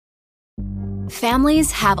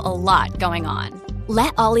Families have a lot going on.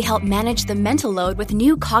 Let Ollie help manage the mental load with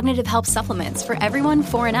new cognitive help supplements for everyone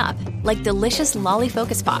 4 and up, like delicious Lolly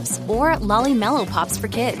Focus Pops or Lolly Mellow Pops for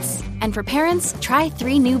kids. And for parents, try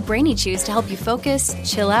 3 new Brainy Chews to help you focus,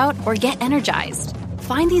 chill out, or get energized.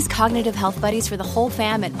 Find these cognitive health buddies for the whole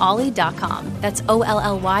fam at ollie.com. That's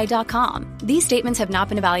OLLY.com. These statements have not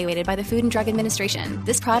been evaluated by the Food and Drug Administration.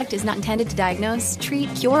 This product is not intended to diagnose,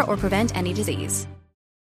 treat, cure, or prevent any disease.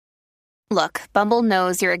 Look, Bumble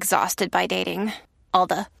knows you're exhausted by dating. All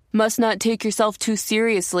the, must not take yourself too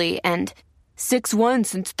seriously, and 6'1"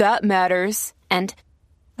 since that matters, and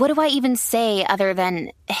what do I even say other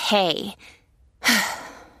than, hey?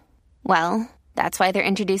 Well, that's why they're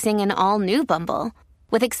introducing an all-new Bumble,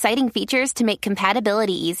 with exciting features to make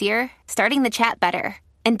compatibility easier, starting the chat better,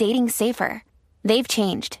 and dating safer. They've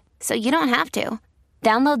changed, so you don't have to.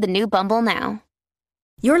 Download the new Bumble now.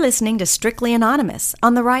 You're listening to Strictly Anonymous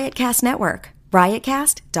on the Riotcast Network,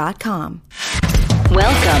 riotcast.com.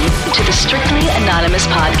 Welcome to the Strictly Anonymous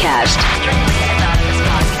Podcast. Strictly Anonymous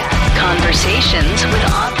Podcast. Conversations with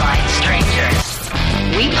online strangers.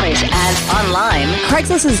 We place ads online.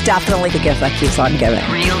 Craigslist is definitely the gift that keeps on giving.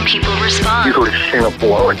 Real people respond. You go to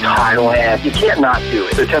Singapore or Thailand, you can't not do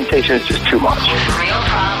it. The temptation is just too much. Real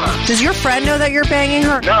problems. Does your friend know that you're banging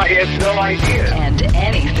her? No, he has no idea. And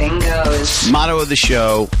anything goes. Motto of the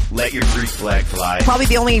show, let your Greek flag fly. Probably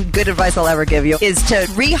the only good advice I'll ever give you is to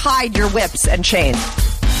re-hide your whips and chains.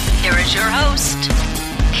 Here is your host,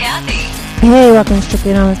 Kathy. Hey, welcome to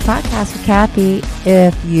Strictly Anonymous Podcast with Kathy.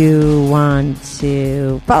 If you want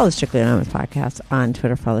to follow the Strictly Anonymous Podcast on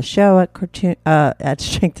Twitter, follow the show at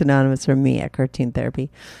Strict Anonymous or me at Cartoon Therapy.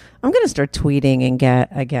 I'm going to start tweeting and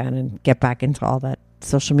get back into all that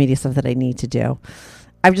social media stuff that I need to do.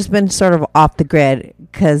 I've just been sort of off the grid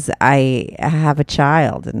because I have a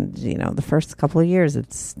child, and the first couple of years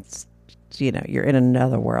it's you're in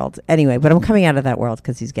another world anyway, but I'm coming out of that world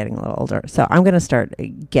because he's getting a little older. So I'm going to start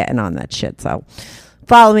getting on that shit. So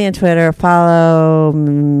follow me on Twitter, follow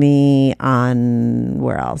me on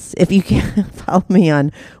where else? If you can follow me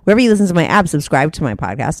on wherever you listen to my app, subscribe to my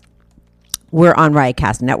podcast. We're on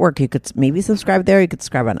Riotcast Network. You could maybe subscribe there. You could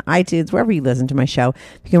subscribe on iTunes, wherever you listen to my show.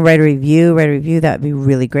 If you can write a review, that would be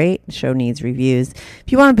really great. The show needs reviews.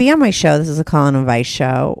 If you want to be on my show, this is a call and advice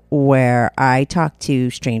show where I talk to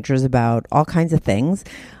strangers about all kinds of things.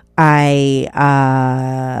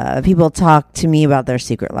 People talk to me about their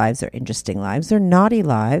secret lives, their interesting lives, their naughty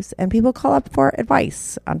lives, and people call up for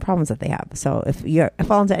advice on problems that they have. So if you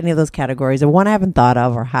fall into any of those categories or one I haven't thought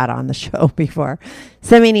of or had on the show before,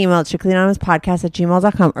 send me an email at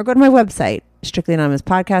strictlyanonymouspodcast@gmail.com or go to my website,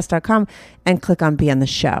 strictlyanonymouspodcast.com, and click on Be on the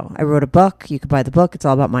Show. I wrote a book. You could buy the book. It's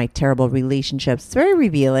all about my terrible relationships. It's very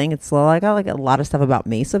revealing. It's I got a lot of stuff about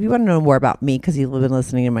me. So if you want to know more about me because you've been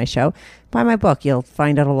listening to my show, buy my book. You'll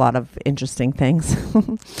find out a lot of interesting things.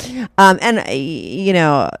 And you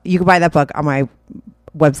can buy that book on my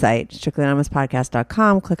website,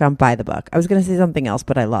 strictlyanonymouspodcast.com. Click on Buy the Book. I was going to say something else,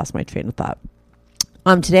 but I lost my train of thought.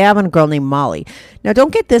 Today I have a girl named Molly. Now,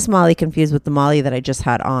 don't get this Molly confused with the Molly that I just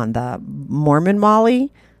had on, the Mormon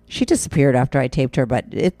Molly. She disappeared after I taped her, but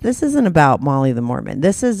this isn't about Molly the Mormon.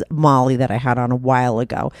 This is Molly that I had on a while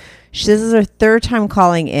ago. This is her third time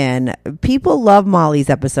calling in. People love Molly's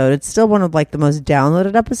episode. It's still one of the most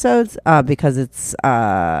downloaded episodes because it's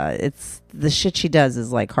the shit she does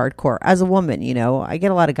is hardcore. As a woman, I get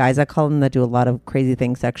a lot of guys I call them that do a lot of crazy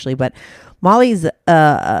things sexually, but Molly's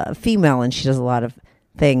a female and she does a lot of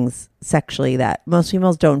things sexually that most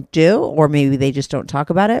females don't do, or maybe they just don't talk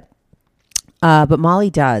about it. But Molly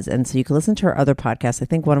does. And so you can listen to her other podcasts. I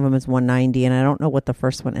think one of them is 190, and I don't know what the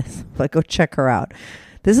first one is, but go check her out.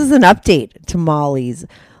 This is an update to Molly's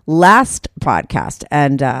last podcast,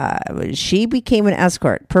 and she became an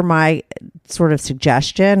escort per my sort of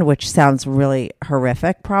suggestion, which sounds really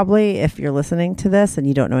horrific probably if you're listening to this and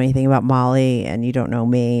you don't know anything about Molly and you don't know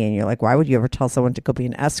me and you're like, why would you ever tell someone to go be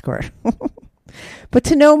an escort? But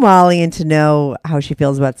to know Molly and to know how she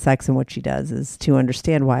feels about sex and what she does is to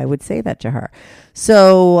understand why I would say that to her.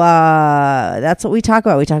 So that's what we talk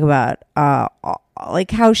about. We talk about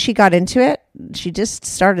how she got into it. She just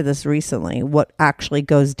started this recently, what actually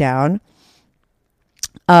goes down.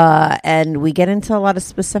 And we get into a lot of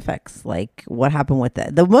specifics, like what happened with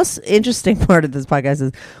it. The most interesting part of this podcast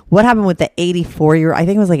is what happened with the 84-year-old, I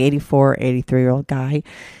think it was 84 or 83-year-old guy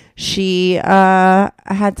she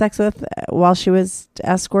had sex with while she was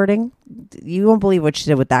escorting. You won't believe what she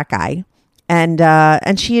did with that guy.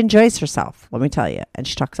 And she enjoys herself, let me tell you. And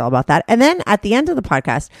she talks all about that. And then at the end of the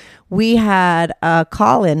podcast, we had a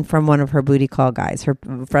call in from one of her booty call guys, her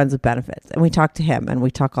friends with benefits. And we talked to him and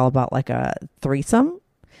we talk all about a threesome.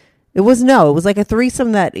 It was like a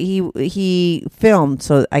threesome that he filmed.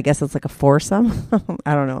 So I guess it's like a foursome.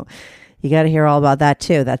 I don't know. You got to hear all about that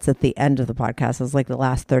too. That's at the end of the podcast. It's like the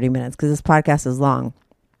last 30 minutes because this podcast is long.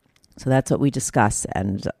 So that's what we discuss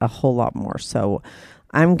and a whole lot more. So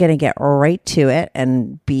I'm going to get right to it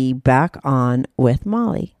and be back on with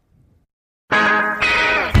Molly.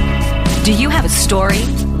 Do you have a story,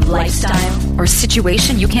 lifestyle, or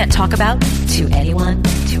situation you can't talk about to anyone?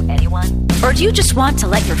 Or do you just want to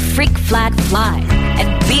let your freak flag fly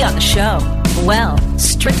and be on the show? Well,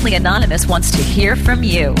 Strictly Anonymous wants to hear from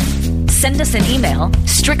you. Send us an email,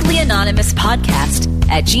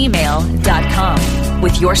 strictlyanonymouspodcast@gmail.com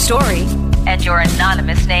with your story and your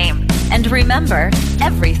anonymous name. And remember,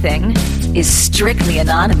 everything is strictly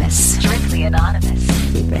anonymous. Strictly Anonymous.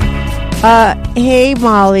 Hey,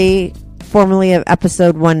 Molly. Formerly of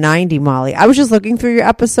episode 190, Molly. I was just looking through your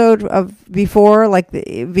episode of before,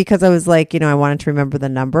 because I was like, I wanted to remember the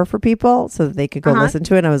number for people so that they could go listen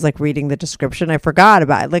to it. And I was like reading the description. I forgot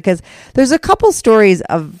about it because there's a couple stories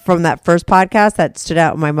from that first podcast that stood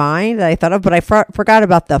out in my mind that I thought of, but I forgot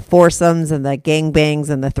about the foursomes and the gangbangs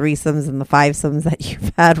and the threesomes and the fivesomes that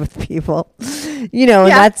you've had with people. And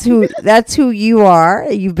that's who you are.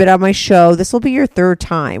 You've been on my show. This will be your third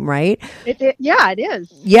time, right? It is.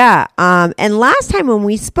 Yeah. And last time when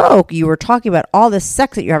we spoke, you were talking about all the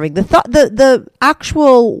sex that you're having. The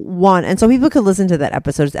actual one, and so people could listen to that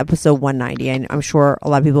episode. It's episode 190, and I'm sure a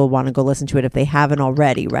lot of people want to go listen to it if they haven't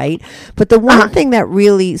already, right? But the one thing that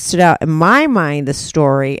really stood out in my mind, the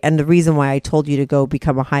story, and the reason why I told you to go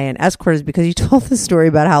become a high-end escort is because you told the story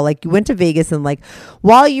about how you went to Vegas and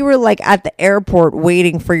while you were at the airport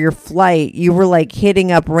waiting for your flight, you were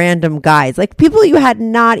hitting up random guys, people you had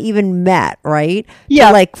not even met, right?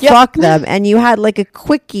 Yeah. To fuck them. And you had a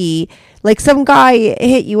quickie, some guy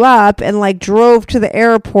hit you up and drove to the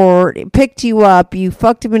airport, picked you up, you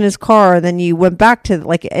fucked him in his car, and then you went back to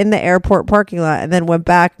in the airport parking lot and then went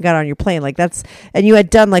back and got on your plane. And you had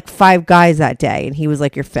done 5 guys that day and he was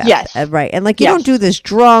your fifth. Yes. Right. And you don't do this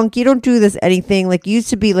drunk, you don't do this anything. You used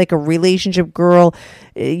to be a relationship girl.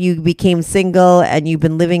 You became single and you've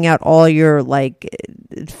been living out all your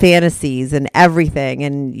fantasies and everything,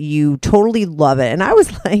 and you totally love it. And I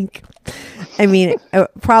was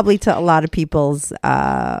probably to a lot of people's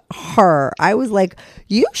horror, I was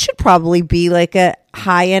you should probably be a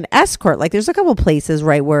high-end escort. There's a couple places,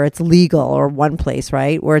 right, where it's legal, or one place,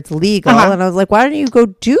 right, where it's legal. And I was why don't you go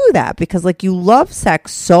do that? Because you love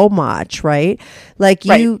sex so much, right?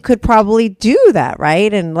 You could probably do that,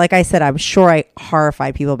 right? And I said, I'm sure I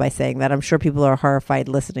horrify people by saying that. I'm sure people are horrified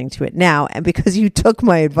listening to it now. And because you took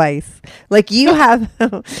my advice, you're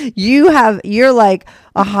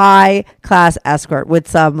a high class escort with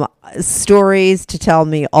some stories to tell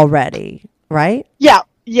me already, right? Yeah.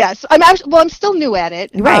 Yes. I'm still new at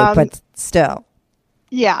it. Right. But still.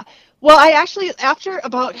 Yeah. Well, I actually, after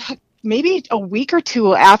about maybe a week or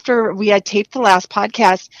two after we had taped the last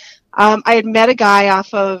podcast, I had met a guy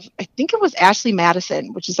off of, I think it was Ashley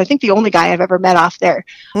Madison, which is, I think, the only guy I've ever met off there.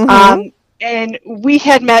 Mm-hmm. And we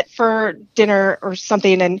had met for dinner or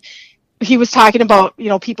something, and he was talking about,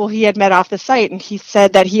 people he had met off the site, and he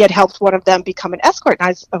said that he had helped one of them become an escort.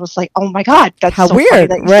 And I was like, oh my God, that's how so weird, funny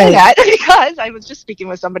that you say that, because I was just speaking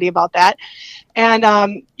with somebody about that.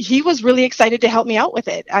 And he was really excited to help me out with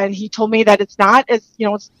it. And he told me that it's not as,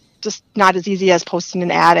 it's just not as easy as posting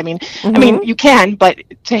an ad. I mean, you can, but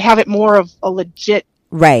to have it more of a legit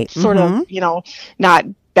sort of, not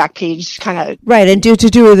back page kind of. Right. And do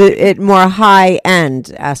it more high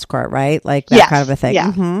end escort, right? That kind of a thing.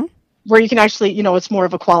 Yeah. Mm-hmm. Where you can actually, it's more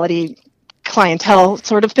of a quality clientele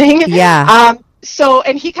sort of thing. Yeah. So,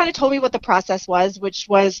 and he kind of told me what the process was, which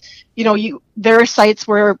was, there are sites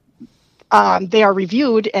where they are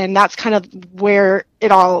reviewed, and that's kind of where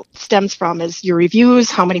it all stems from, is your reviews,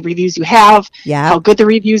 how many reviews you have, how good the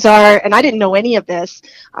reviews are. And I didn't know any of this.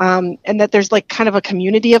 And that there's kind of a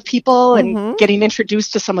community of people and getting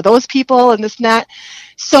introduced to some of those people and this and that.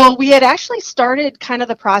 So we had actually started kind of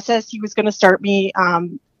the process. He was going to start me,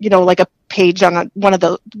 a page on one of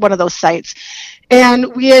those sites.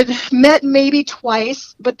 And we had met maybe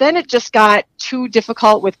twice, but then it just got too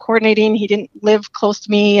difficult with coordinating. He didn't live close to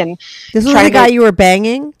me. And this was the guy you were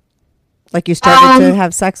banging? You started to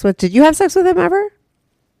have sex with? Did you have sex with him ever?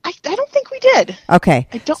 I don't think we did. Okay.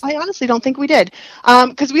 I honestly don't think we did.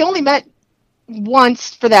 Because we only met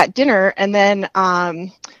once for that dinner, and then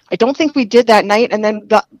I don't think we did that night. And then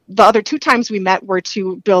the other 2 times we met were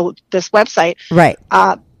to build this website. Right.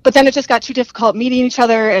 But then it just got too difficult meeting each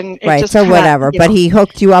other, and it just so whatever. But he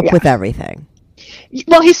hooked you up with everything.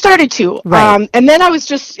 Well, he started to, Right. and then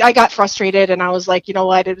I got frustrated, and I was like, you know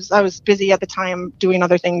what? I was busy at the time doing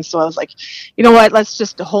other things, so I was like, you know what? Let's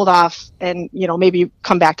just hold off, and maybe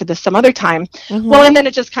come back to this some other time. Mm-hmm. Well, and then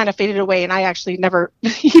it just kind of faded away, and I actually never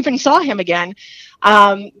even saw him again.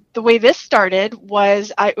 The way this started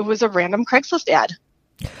was it was a random Craigslist ad.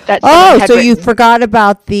 So you forgot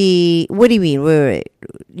about the, what do you mean? Wait.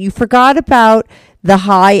 You forgot about the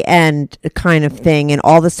high end kind of thing and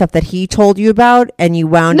all the stuff that he told you about, and you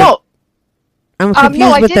wound up. I'm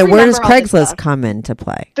confused with where does Craigslist come into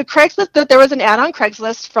play? The Craigslist, there was an ad on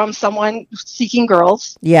Craigslist from someone seeking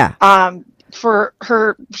girls. Yeah. For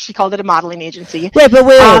her, she called it a modeling agency. Wait, but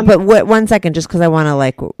 1 second, just because I want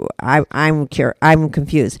to I'm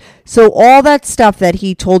confused. So all that stuff that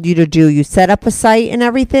he told you to do, you set up a site and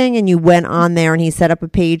everything, and you went on there, and he set up a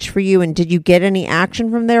page for you. And did you get any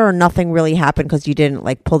action from there, or nothing really happened because you didn't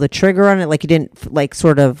pull the trigger on it, you didn't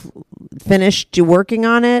sort of finish working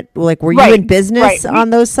on it? Were you in business on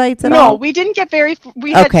those sites at all? No, we didn't get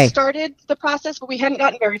we had started the process, but we hadn't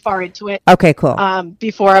gotten very far into it. Okay, cool.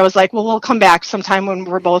 Before I was like, well, we'll come back sometime when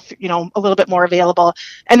we're both, a little bit more available.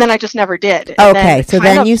 And then I just never did. And okay, so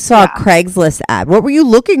then you saw a Craigslist ad. What were you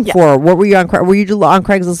looking for? What were you on? Were you on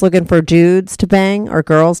Craigslist looking for dudes to bang or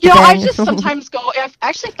girls to bang? I just sometimes go. I've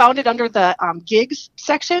actually found it under the gigs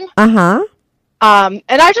section. And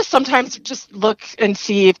I just sometimes just look and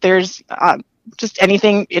see if there's just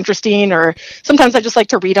anything interesting, or sometimes I just like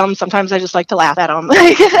to read them. Sometimes I just like to laugh at them.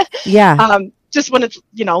 Yeah. Just when it's,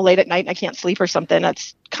 late at night and I can't sleep or something,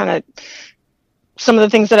 that's kind of some of the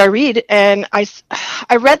things that I read. And I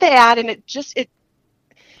read the ad, and it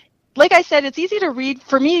like I said, it's easy to read,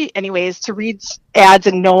 for me anyways, to read ads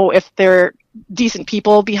and know if they're decent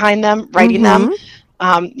people behind them writing them.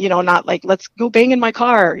 Not like, let's go bang in my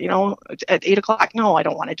car, at 8:00. No, I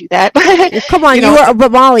don't want to do that. Come on,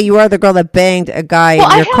 but Molly, you are the girl that banged a guy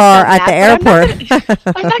in your car at the airport.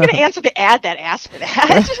 I'm not going to answer the ad that asked for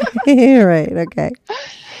that. You're right. Okay.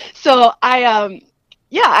 So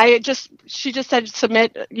she just said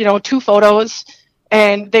submit, 2 photos,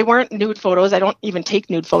 and they weren't nude photos. I don't even take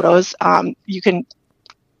nude photos. You can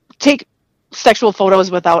take sexual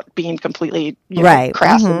photos without being completely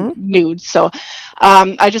crass and nude. So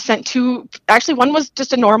I just sent 2. Actually, one was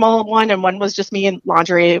just a normal one, and one was just me in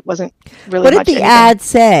lingerie. It wasn't really What much did the anything. ad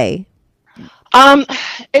say?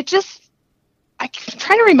 It just, I'm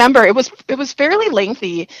trying to remember. It was fairly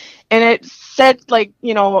lengthy, and it said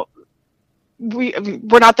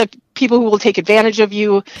we're not the people who will take advantage of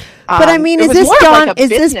you. But I mean, is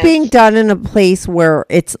this being done in a place where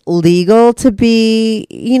it's legal to be,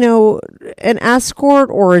 an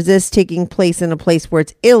escort, or is this taking place in a place where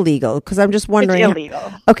it's illegal? Because I'm just wondering. It's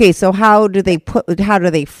illegal. Okay, so how do they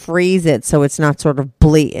phrase it so it's not sort of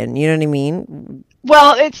blatant? You know what I mean?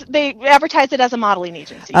 Well, they advertise it as a modeling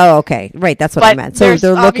agency. Oh, okay. Right. That's what I meant. So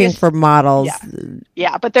they're looking for models.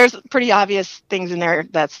 Yeah, but there's pretty obvious things in there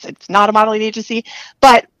it's not a modeling agency,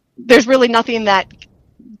 but there's really nothing that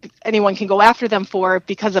anyone can go after them for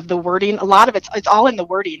because of the wording. A lot of it's all in the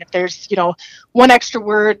wording. If there's, one extra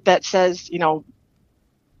word that says,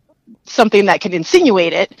 something that can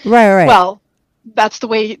insinuate it. Right. Well, that's the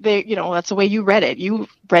way that's the way you read it. You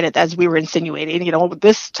read it as we were insinuating,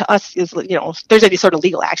 this to us is, if there's any sort of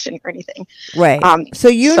legal action or anything. Right. So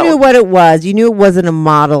you knew what it was. You knew it wasn't a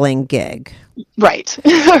modeling gig. Right.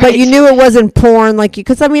 But you knew it wasn't porn,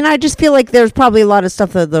 because I just feel like there's probably a lot of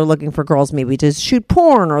stuff that they're looking for girls maybe to shoot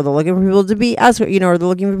porn, or they're looking for people to be escort, or they're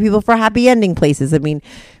looking for people for happy ending places. I mean,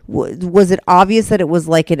 was it obvious that it was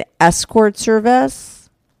like an escort service?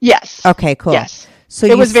 Yes. Okay, cool. Yes. So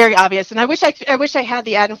it was very obvious, and I wish I had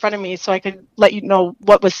the ad in front of me so I could let you know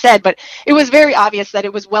what was said. But it was very obvious that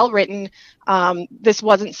it was well written. This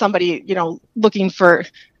wasn't somebody looking for,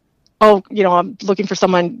 I'm looking for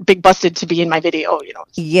someone big busted to be in my video.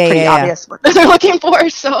 It's pretty obvious what they're looking for.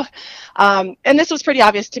 So, and this was pretty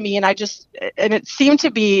obvious to me, and it seemed to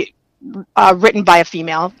be written by a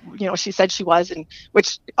female. She said she was, and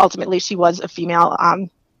which ultimately she was a female.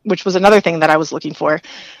 Which was another thing that I was looking for.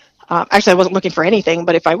 Actually, I wasn't looking for anything,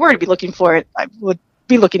 but if I were to be looking for it, I would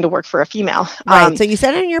be looking to work for a female. Right. So you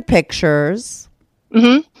sent in your pictures.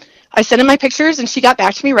 Mm-hmm. I sent in my pictures, and she got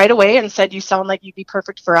back to me right away and said, "You sound like you'd be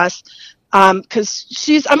perfect for us." Because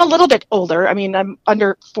I'm a little bit older. I mean, I'm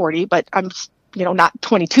under 40, but I'm not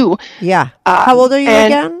 22. Yeah. How old are you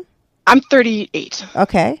again? I'm 38.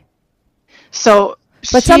 Okay. So,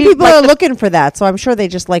 but some people are looking for that, so I'm sure they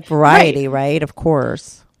just like variety, right? Of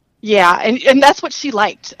course. Yeah, and that's what she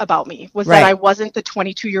liked about me, was that I wasn't the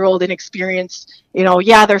 22-year-old inexperienced,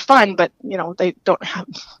 they're fun, but, they don't have,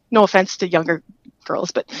 no offense to younger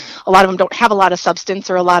girls, but a lot of them don't have a lot of substance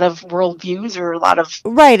or a lot of worldviews or a lot of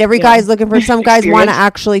right. Every guy's looking for some guys want to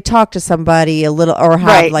actually talk to somebody a little or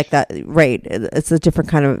have like that. Right. It's a different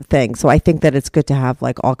kind of thing. So I think that it's good to have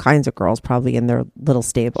like all kinds of girls probably in their little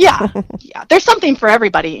stable. Yeah. Yeah. There's something for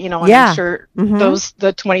everybody, and I'm sure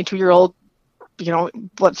the 22-year-old,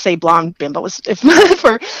 let's say blonde bimbos, if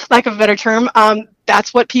for lack of a better term,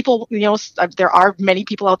 that's what people, there are many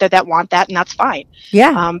people out there that want that, and that's fine.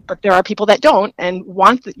 Yeah. But there are people that don't and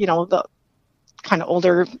want the kind of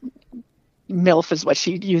older MILF is what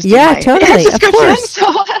she used. Yeah, totally. Of course. So,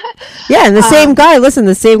 yeah, and the same guy,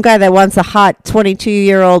 the same guy that wants a hot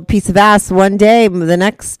 22-year-old piece of ass one day, the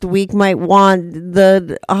next week might want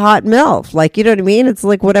a hot MILF. Like, you know what I mean? It's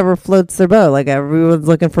like whatever floats their boat. Like everyone's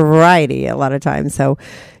looking for variety a lot of times. So,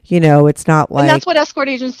 it's not like... And that's what escort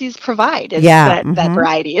agencies provide, is that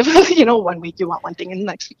variety of, 1 week you want one thing and the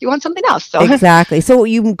next week you want something else. So exactly. So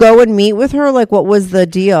you go and meet with her? Like, what was the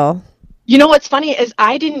deal? What's funny is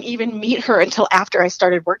I didn't even meet her until after I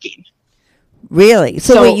started working. Really?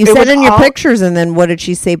 So wait, you sent in your pictures, and then what did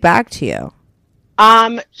she say back to you?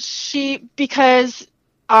 She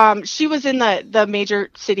was in the major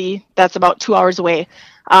city that's about 2 hours away.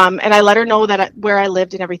 And I let her know that where I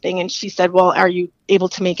lived and everything. And she said, well, are you able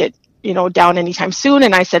to make it, down anytime soon?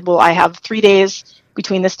 And I said, well, I have 3 days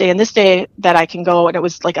between this day and this day that I can go. And it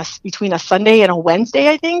was like between a Sunday and a Wednesday,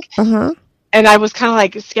 I think. Uh-huh. And I was kind of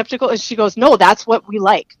like skeptical. And she goes, no, that's what we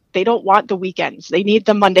like. They don't want the weekends. They need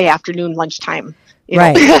the Monday afternoon lunchtime.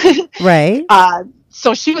 Right. Right.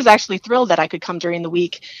 So she was actually thrilled that I could come during the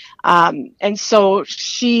week. And so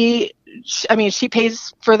she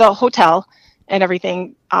pays for the hotel and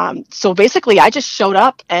everything. So basically I just showed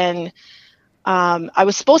up, and I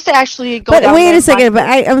was supposed to actually go. But wait a second. But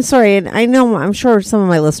I'm sorry, and I'm sure some of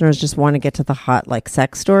my listeners just want to get to the hot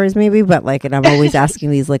sex stories, maybe. But and I'm always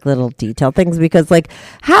asking these little detailed things because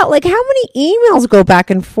how many emails go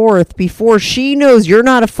back and forth before she knows you're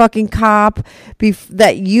not a fucking cop,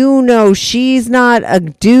 that she's not a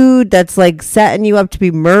dude that's setting you up to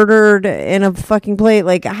be murdered in a fucking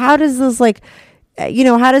plate. How does this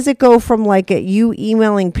how does it go from you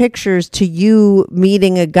emailing pictures to you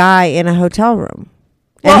meeting a guy in a hotel room?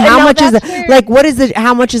 And how much is it? What is it?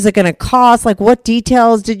 How much is it going to cost? What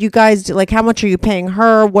details did you guys do? How much are you paying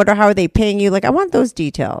her? How are they paying you? I want those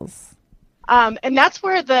details. And that's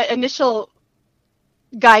where the initial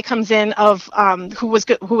guy comes in of who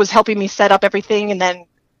was helping me set up everything, and then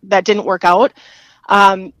that didn't work out.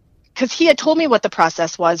 Because he had told me what the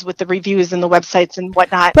process was with the reviews and the websites and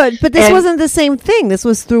whatnot. But this wasn't the same thing. This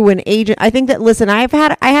was through an agent. I think that, listen, I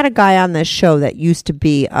had a guy on this show that used to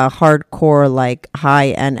be a hardcore,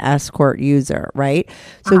 high-end escort user, right?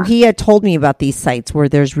 So he had told me about these sites where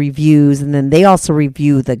there's reviews, and then they also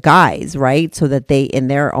review the guys, right? So that they,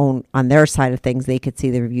 on their side of things, they could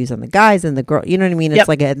see the reviews on the guys and the girl. You know what I mean? It's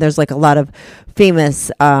there's a lot of famous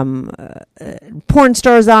porn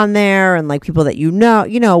stars on there, and people that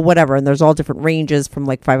whatever. And there's all different ranges from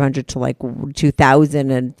 500 to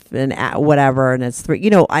 2,000 and whatever. And it's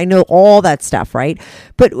I know all that stuff, right?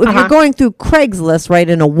 But if you're going through Craigslist, right,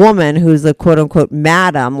 and a woman who's a quote unquote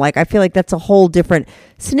madam, I feel like that's a whole different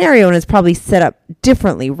scenario, and it's probably set up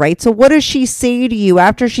differently, right? So what does she say to you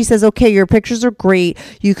after she says, okay, your pictures are great,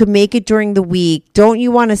 you can make it during the week? Don't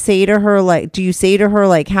you want to say to her, do you say to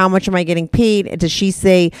her, how much am I getting paid? Does she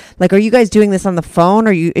say, are you guys doing this on the phone?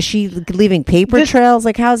 Is she leaving paper trails?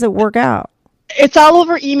 How does it work out? It's all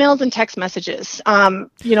over emails and text messages.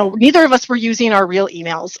 Neither of us were using our real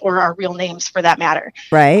emails or our real names for that matter.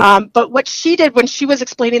 Right. But what she did when she was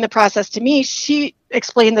explaining the process to me, she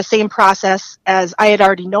explained the same process as I had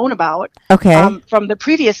already known about. Okay. From the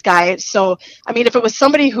previous guy. So, if it was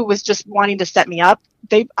somebody who was just wanting to set me up,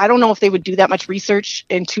 I don't know if they would do that much research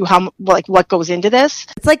into what goes into this.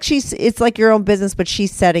 It's like your own business, but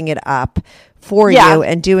she's setting it up for you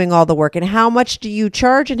and doing all the work. And how much do you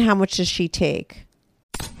charge, and how much does she take?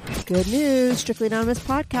 Good news. Strictly Anonymous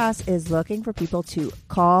Podcast is looking for people to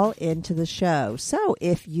call into the show. So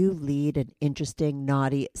if you lead an interesting,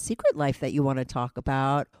 naughty secret life that you want to talk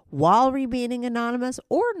about while remaining anonymous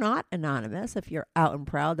or not anonymous, if you're out and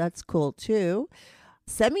proud, that's cool too.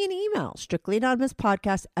 Send me an email,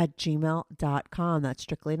 strictlyanonymouspodcast@gmail.com. That's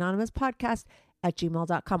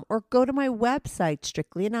strictlyanonymouspodcast@gmail.com. Or go to my website,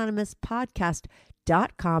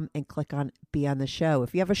 strictlyanonymouspodcast.com, and click on Be on the Show.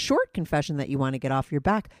 If you have a short confession that you want to get off your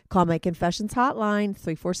back, call my confessions hotline,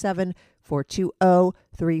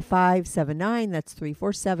 347-420-3579. That's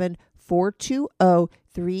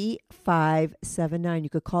 347-420-3579. You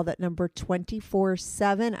could call that number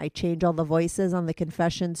 24/7. I change all the voices on the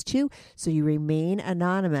confessions too, so you remain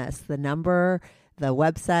anonymous. The number the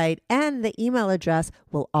website, and the email address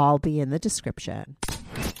will all be in the description.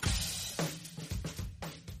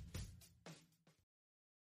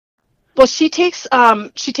 Well, she takes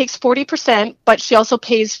 40%, but she also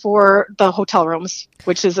pays for the hotel rooms,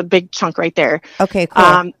 which is a big chunk right there. Okay,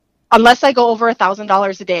 cool. Unless I go over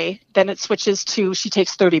 $1,000 a day, then it switches to she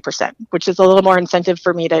takes 30%, which is a little more incentive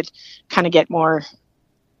for me to kind of get more,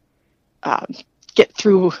 get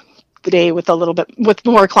through the day with with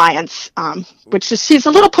more clients. Which is, she's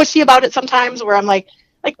a little pushy about it sometimes. Where I'm like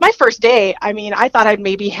my first day, I mean, I thought I'd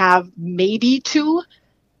maybe have 2,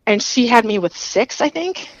 and she had me with 6, I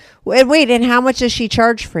think. Wait, and how much does she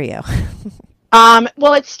charge for you?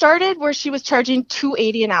 Well, it started where she was charging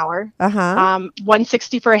 $280 an hour,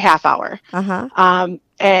 $160 for a half hour.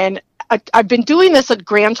 And I've been doing this a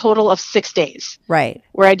grand total of 6 days. Right.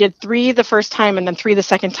 Where I did 3 the first time and then 3 the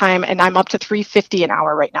second time, and I'm up to $350 an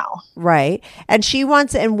hour right now. Right. And she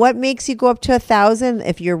wants, and what makes you go up to 1,000?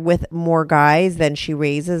 If you're with more guys, then she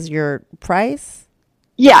raises your price?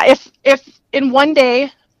 Yeah. If in one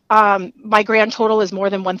day, my grand total is more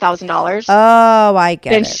than $1,000. Oh, I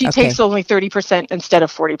get it. Then she takes only 30% instead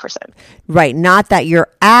of 40%. Right. Not that you're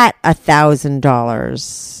at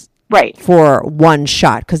 $1,000. Right. For one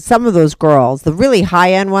shot. Because some of those girls, the really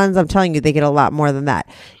high end ones, I'm telling you, they get a lot more than that.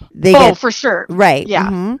 They get, for sure. Right. Yeah.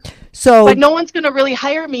 Mm-hmm. So, but no one's going to really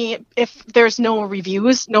hire me if there's no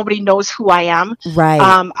reviews. Nobody knows who I am. Right.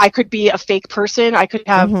 I could be a fake person. I could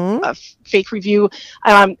have a fake review.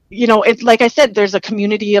 It's like I said, there's a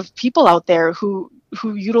community of people out there who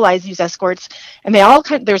utilize these escorts, and they all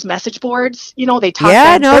there's message boards. They talk.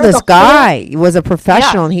 Yeah, no, this guy was a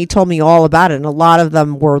professional, and he told me all about it. And a lot of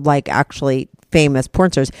them were like actually famous porn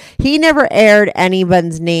stars. He never aired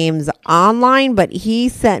anyone's names online, but he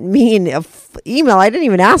sent me an email. I didn't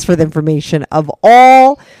even ask for the information of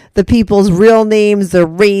all the people's real names, their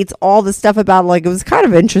rates, all the stuff about, like, it was kind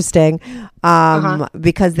of interesting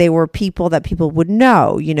because they were people that people would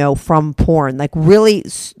know, from porn, like really,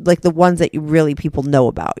 like the ones that people know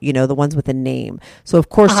about, the ones with a name. So of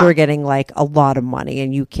course they were getting like a lot of money,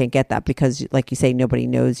 and you can't get that because, like you say, nobody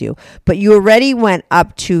knows you. But you already went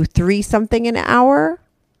up to $3 something an hour.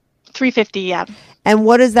 $350, yeah. And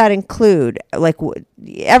what does that include? Like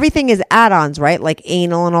everything is add-ons, right? Like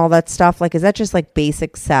anal and all that stuff. Like, is that just like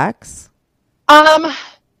basic sex? I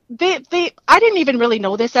didn't even really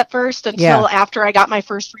know this at first until after I got my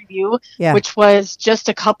first review, which was just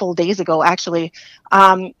a couple days ago, actually.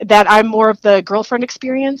 That I'm more of the girlfriend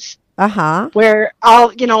experience. Where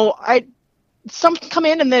some come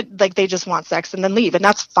in and they just want sex and then leave, and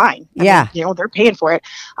that's fine. I mean, they're paying for it.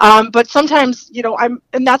 But sometimes,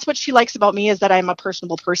 and that's what she likes about me, is that I'm a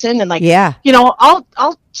personable person, and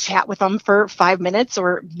I'll chat with them for 5 minutes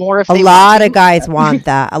or more if they want to. A lot of guys want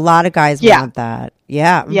that. A lot of guys want that.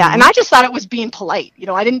 Yeah. Mm-hmm. Yeah. And I just thought it was being polite.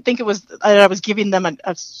 I didn't think it was, I was giving them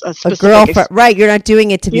a specific girlfriend. Right. You're not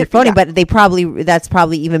doing it to be phony, but that's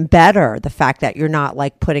probably even better. The fact that you're not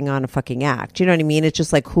like putting on a fucking act. You know what I mean? It's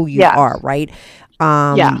just like who you are. Right.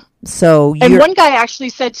 So and one guy actually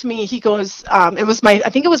said to me, he goes, I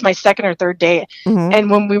think it was my second or third day. And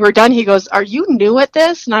when we were done, he goes, "Are you new at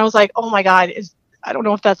this?" And I was like, "Oh my God, I don't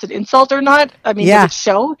know if that's an insult or not. I mean, does it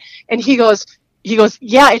show?" And he goes,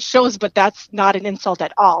 "Yeah, it shows, but that's not an insult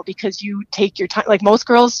at all, because you take your time. Like, most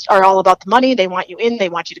girls are all about the money. They want you in, they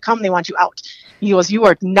want you to come, they want you out." He goes, "You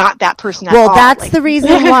are not that person at all." Well, that's the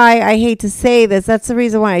reason why I hate to say this. That's the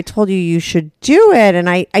reason why I told you should do it. And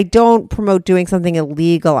I don't promote doing something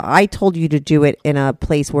illegal. I told you to do it in a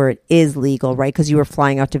place where it is legal, right? Because you were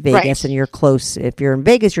flying out to Vegas and you're close. If you're in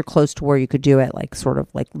Vegas, you're close to where you could do it, like sort of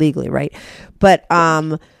like legally, right? But,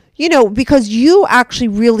 because you actually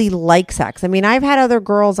really like sex. I mean, I've had other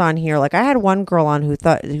girls on here. Like, I had one girl on who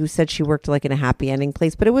said she worked like in a happy ending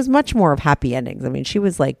place, but it was much more of happy endings. I mean, she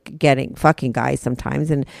was like fucking guys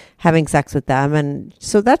sometimes and having sex with them, and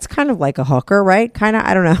so that's kind of like a hooker, right? Kind of,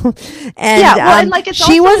 I don't know. And and like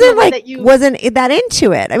she wasn't wasn't that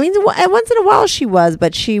into it. I mean, once in a while she was,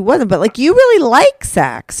 but she wasn't. But like, you really like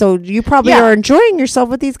sex, so you probably are enjoying yourself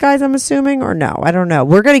with these guys, I'm assuming, or no? I don't know.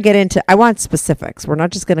 We're gonna get into. I want specifics. We're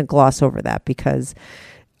not just gonna gloss over that because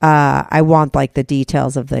I want like the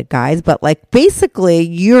details of the guys, but like basically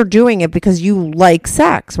you're doing it because you like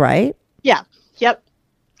sex, right? Yeah. Yep.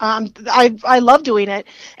 I love doing it.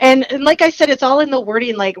 And like I said, it's all in the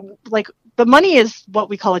wording, like the money is what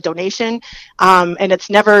we call a donation. And it's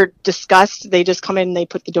never discussed. They just come in, they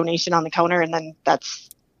put the donation on the counter, and then that's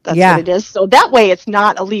what it is. So that way it's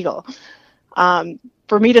not illegal.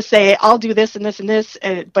 for me to say I'll do this and this and this,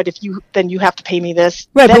 but if you have to pay me this.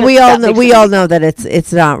 Right, but we all know that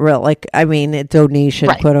it's not real. Like, I mean, a donation,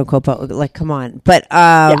 right, quote unquote. But like, come on. But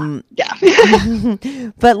yeah.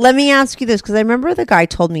 But let me ask you this, because I remember the guy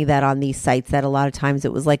told me that on these sites that a lot of times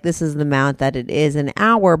it was like, this is the amount that it is an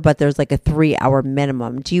hour, but there's like a 3-hour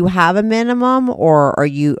minimum. Do you have a minimum, or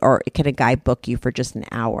can a guy book you for just an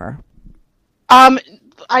hour?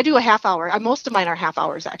 I do a half hour. Most of mine are half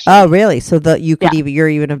hours, actually. Oh, really? So you're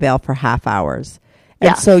even available for half hours. And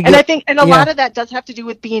yeah. So I think a lot of that does have to do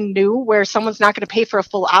with being new, where someone's not going to pay for a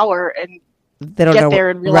full hour and they don't get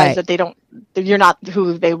there and realize that you're not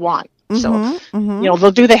who they want. So,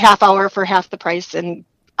 they'll do the half hour for half the price. And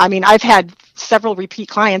I mean, I've had several repeat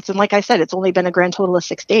clients, and like I said, it's only been a grand total of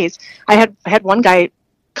 6 days. I had one guy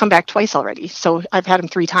come back twice already, so I've had him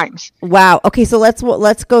 3 times. Wow. Okay, so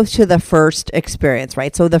let's go to the first experience,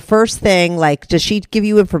 right? So the first thing, like, does she give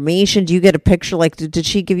you information? Do you get a picture? Like, did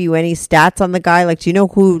she give you any stats on the guy? Like, do you know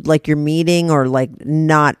who, like, you're meeting, or like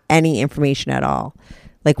not any information at all?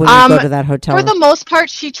 Like when you go to that hotel? For the most part,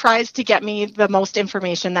 she tries to get me the most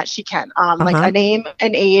information that she can. Like a name,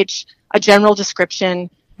 an age, a general description.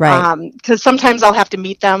 Right. Because sometimes I'll have to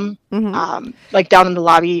meet them, like down in the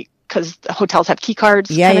lobby, because the hotels have key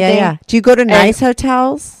cards. Yeah. Do you go to nice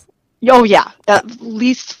hotels? Oh, yeah. At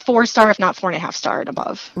least 4-star, if not 4.5-star and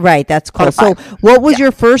above. Right. That's cool. So what was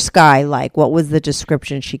your first guy like? What was the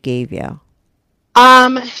description she gave you?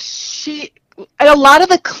 A lot of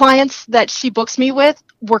the clients that she books me with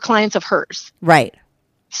were clients of hers. Right.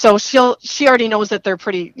 So she already knows that they're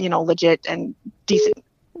pretty, legit and decent.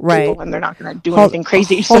 Right. People, and they're not going to do anything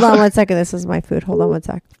crazy. Hold on one second. This is my food. Hold on one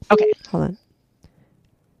sec. Okay. Hold on.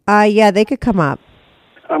 Yeah, they could come up.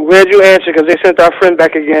 I'm glad you answered, because they sent our friend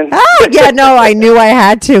back again. Oh, yeah, no, I knew I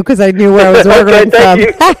had to, because I knew where I was ordering from.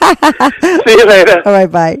 You. See you later. All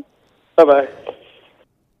right, bye. Bye-bye.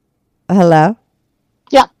 Hello?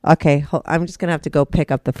 Yeah. Okay, I'm just going to have to go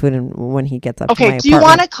pick up the food when he gets up to my apartment. Okay, do you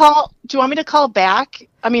want me to call back?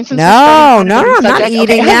 I mean, since No, I'm not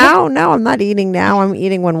eating now. No, I'm not eating now. I'm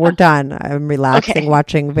eating when we're done. I'm relaxing,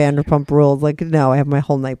 watching Vanderpump Rules. Like, no, I have my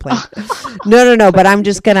whole night planned. No, but I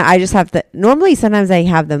just have to, normally sometimes I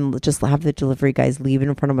have them just have the delivery guys leave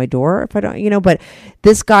in front of my door if I don't, but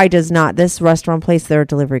this guy does not, this restaurant place, their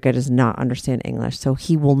delivery guy does not understand English. So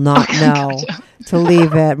he will not know to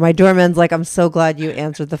leave it. My doorman's like, I'm so glad you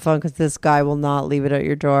answered the phone, because this guy will not leave it at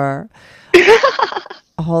your door.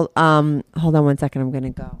 Hold on one second. I'm going to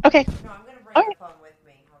go. Okay. No, I'm going to bring the phone with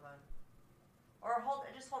me. Hold on. Or hold on.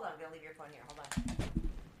 I'm going to leave your phone here. Hold on.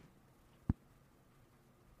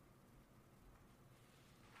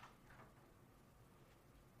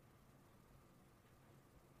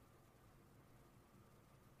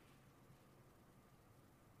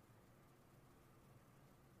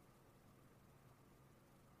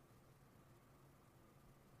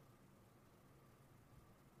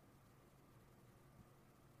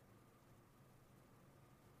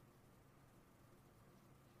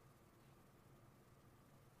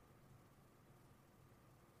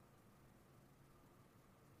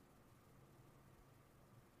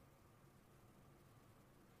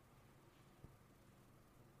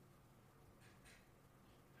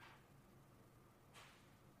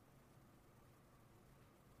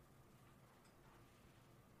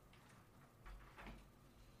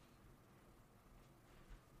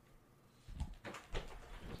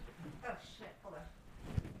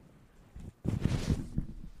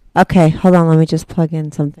 Okay, hold on. Let me just plug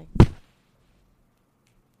in something.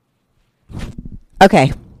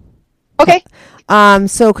 Okay.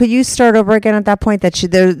 So could you start over again at that point? That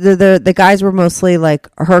the guys were mostly like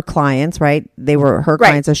her clients, right? They were her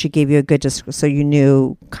clients, so she gave you a good so you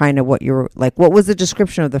knew kind of what you were like. What was the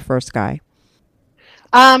description of the first guy?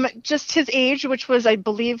 Just his age, which was, I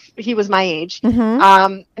believe, he was my age.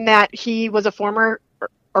 And that he was a former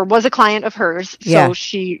or was a client of hers, so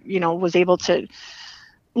she, was able to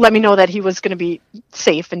let me know that he was going to be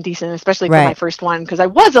safe and decent, especially for my first one, because I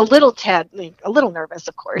was a little nervous,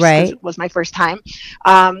 of course, because it was my first time.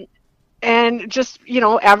 And just,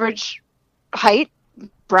 average height,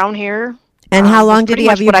 brown hair. And how long did he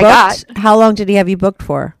have you booked? How long did he have you booked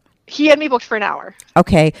for? He had me booked for an hour.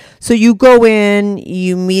 Okay. So you go in,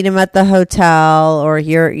 you meet him at the hotel, or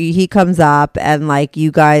he comes up, and like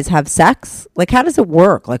you guys have sex? Like, how does it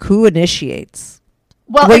work? Like, who initiates?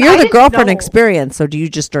 Well, you're the girlfriend experience, so do you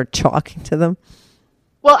just start talking to them?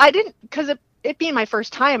 Well, I didn't, because it being my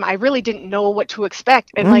first time, I really didn't know what to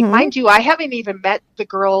expect. And like, mind you, I haven't even met the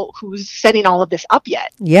girl who's setting all of this up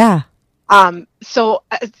yet. Yeah. So,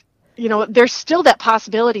 there's still that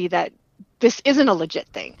possibility that this isn't a legit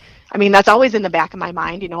thing. I mean, that's always in the back of my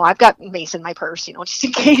mind. You know, I've got mace in my purse, you know, just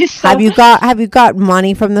in case. So. Have you got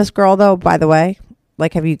money from this girl though, by the way?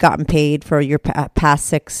 Like, have you gotten paid for your past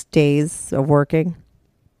 6 days of working?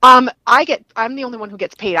 I'm the only one who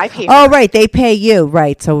gets paid. I pay her. Oh, right. They pay you.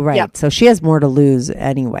 Right. So, right. Yep. So she has more to lose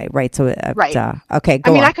anyway. Right. So, right. Okay.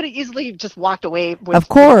 Go on. I could have easily just walked away with of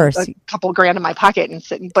course. A couple grand in my pocket and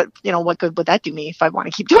sit, but you know, what good would that do me if I want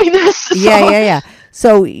to keep doing this? So, yeah.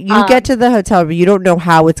 So you get to the hotel, but you don't know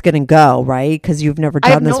how it's going to go, right? Because you've never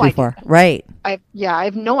done this before. Idea. Right. I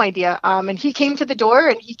have no idea. And he came to the door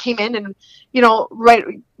and he came in and, you know, right.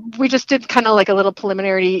 We just did kind of like a little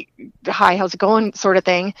preliminary, hi, how's it going sort of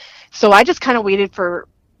thing. So I just kind of waited for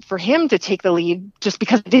him to take the lead just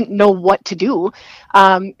because I didn't know what to do.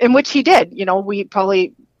 In which he did. You know, we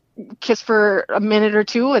probably kissed for a minute or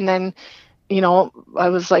two. And then, you know, I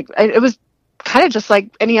was like, it was kind of just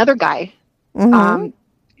like any other guy.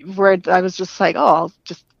 Mm-hmm. Where I was just like, oh, I'll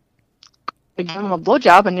just give him a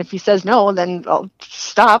blowjob. And if he says no, then I'll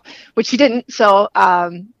stop, which he didn't. So,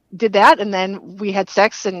 did that, and then we had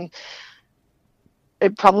sex, and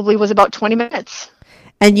it probably was about 20 minutes.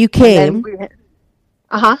 And you came.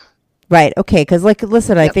 Right. Okay. Because, like,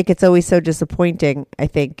 listen, I think it's always so disappointing, I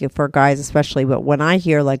think, for guys especially. But when I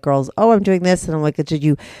hear, like, girls, oh, I'm doing this, and I'm like, did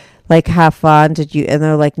you, like, have fun? Did you? And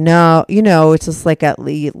they're like, no, you know, it's just like at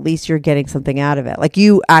least you're getting something out of it. Like,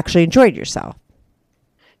 you actually enjoyed yourself.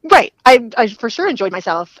 Right. I for sure enjoyed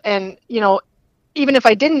myself. And, you know, even if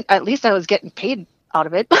I didn't, at least I was getting paid out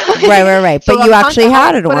of it. Right. So but you actually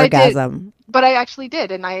had an orgasm. But I actually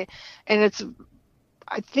did. And I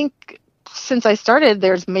think since I started,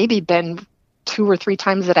 there's maybe been 2 or 3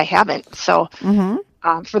 times that I haven't. So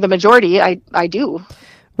for the majority, I do.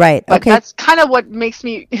 Right. But okay. That's kind of what makes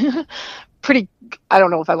me pretty, I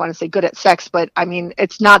don't know if I want to say good at sex, but I mean,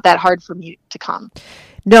 it's not that hard for me to come.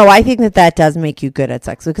 No, I think that does make you good at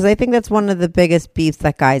sex, because I think that's one of the biggest beefs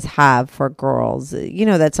that guys have for girls. You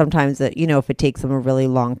know, that sometimes that, you know, if it takes them a really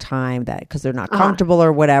long time, that because they're not comfortable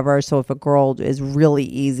or whatever. So if a girl is really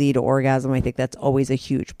easy to orgasm, I think that's always a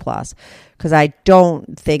huge plus, because I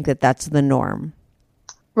don't think that that's the norm.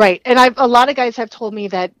 Right. And a lot of guys have told me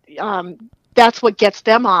that that's what gets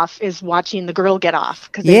them off is watching the girl get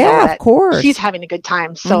off. Because they know that of course, she's having a good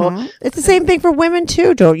time. So it's the same thing for women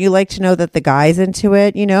too. Don't you like to know that the guy's into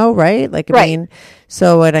it? You know, right? Like, I mean,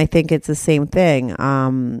 so, and I think it's the same thing.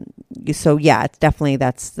 So yeah, it's definitely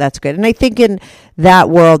that's good. And I think in that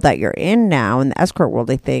world that you're in now, in the escort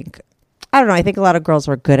world, I think a lot of girls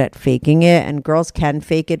are good at faking it, and girls can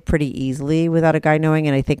fake it pretty easily without a guy knowing.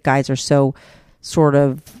 And I think guys are so sort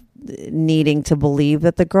of needing to believe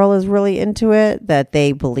that the girl is really into it, that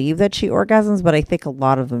they believe that she orgasms, but I think a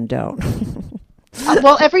lot of them don't.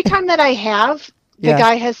 Well, every time that I have, the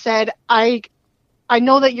guy has said, I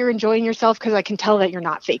know that you're enjoying yourself because I can tell that you're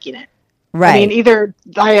not faking it. Right. I mean, either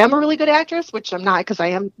I am a really good actress, which I'm not, because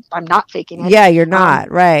I'm not faking it. Yeah, you're not,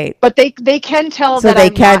 right. But they can tell that they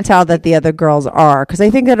can tell that the other girls are, because I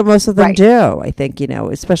think that most of them do. I think, you know,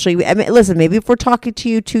 especially, I mean, listen, maybe if we're talking to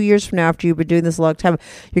you 2 years from now after you've been doing this a long time,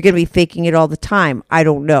 you're going to be faking it all the time. I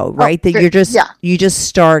don't know, right? That you just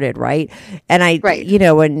started, right? And you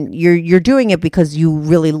know, and you're doing it because you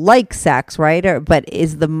really like sex, right? But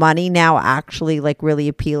is the money now actually like really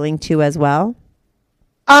appealing to as well?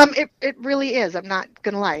 It really is. I'm not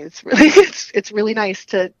gonna lie. It's really nice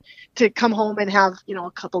to come home and have, you know,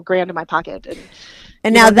 a couple grand in my pocket.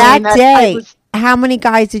 And now that day, how many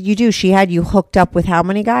guys did you do? She had you hooked up with how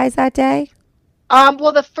many guys that day?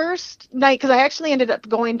 Well, the first night, because I actually ended up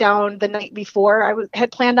going down the night before. I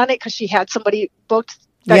had planned on it because she had somebody booked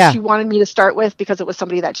that she wanted me to start with because it was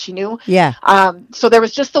somebody that she knew. Yeah. So there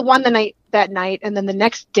was just the one that night, and then the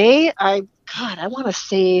next day, I want to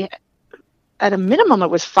say, at a minimum,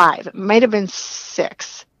 it was 5. It might have been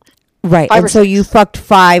 6. Right. And so you fucked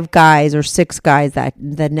 5 guys or 6 guys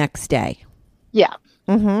the next day. Yeah.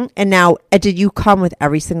 Mm-hmm. And now, did you come with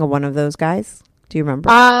every single one of those guys? Do you remember?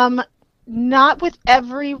 Not with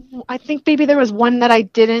every. I think maybe there was one that I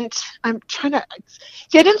didn't. I'm trying to.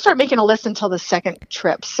 See, I didn't start making a list until the second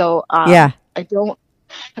trip. So I don't.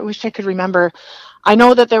 I wish I could remember. I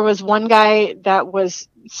know that there was one guy that was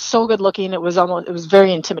so good looking. It was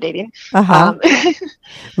very intimidating.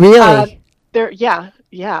 Really?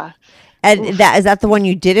 Yeah. And is that the one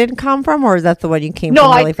you didn't come from, or is that the one you came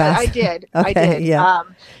from really fast? I did. Okay, I did. Yeah.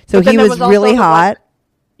 So he was really hot.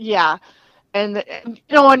 Yeah. And, you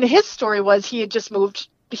know, and his story was he had just moved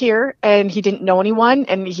here and he didn't know anyone,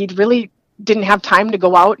 and he really didn't have time to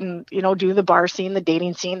go out and, you know, do the bar scene, the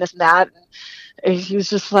dating scene, this and that. And he was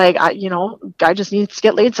just like, guy just needs to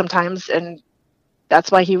get laid sometimes. And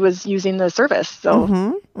that's why he was using the service.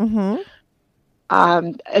 So,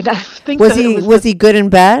 And I think was he good in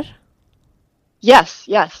bed? Yes,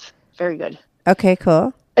 very good. Okay,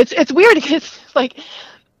 cool. It's weird because like,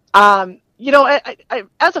 you know, I,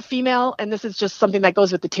 as a female, and this is just something that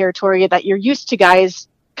goes with the territory, that you're used to guys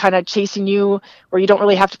kind of chasing you, where you don't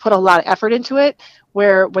really have to put a lot of effort into it.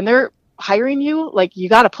 Where when they're hiring you, like you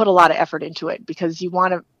got to put a lot of effort into it because you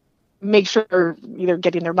want to make sure they're either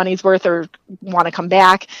getting their money's worth or want to come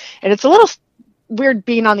back. And it's a little weird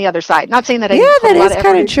being on the other side. Not saying that that is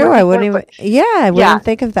kind of true. I wouldn't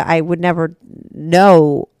think of that. I would never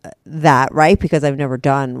know that, right? Because I've never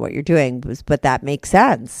done what you're doing, but that makes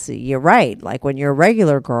sense. You're right. Like when you're a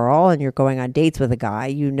regular girl and you're going on dates with a guy,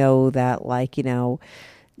 you know that, like, you know,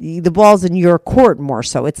 the ball's in your court more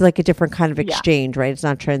so. It's like a different kind of exchange, right? It's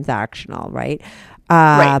not transactional, right?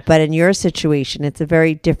 Right. But in your situation, it's a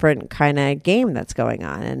very different kind of game that's going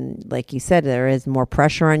on. And like you said, there is more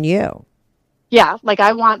pressure on you. Yeah, like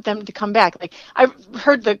I want them to come back. Like I've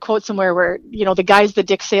heard the quote somewhere where, you know, the guy's the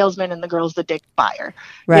dick salesman and the girl's the dick buyer.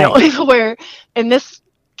 Right. You know, where in this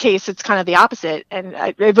case, it's kind of the opposite. And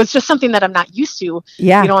it was just something that I'm not used to.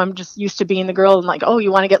 Yeah. You know, I'm just used to being the girl and like, oh, you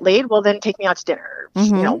want to get laid? Well, then take me out to dinner.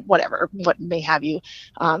 You know, whatever, what may have you.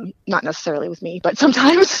 Not necessarily with me, but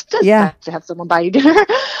sometimes just to have someone buy you dinner.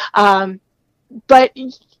 But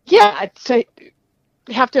yeah, to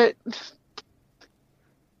have to.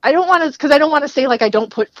 I don't want to, because I don't want to say like I don't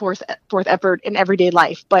put forth effort in everyday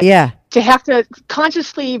life, but to have to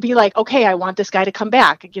consciously be like, okay, I want this guy to come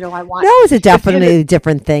back. You know, I want. No, it's definitely a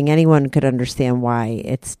different thing. Anyone could understand why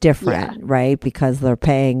it's different, right? Because they're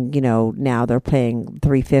paying, you know, now they're paying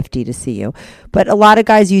 $350 to see you, but a lot of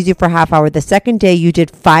guys use you for a half hour. The second day you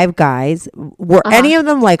did 5 guys. Were any of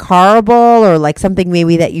them like horrible or like something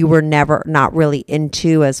maybe that you were not really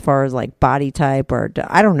into as far as like body type or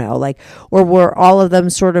I don't know, like, or were all of them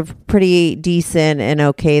sort of pretty decent and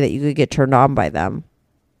okay that you could get turned on by them?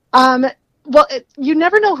 Well, you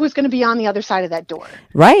never know who's going to be on the other side of that door.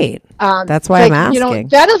 Right. That's why I'm asking. You know,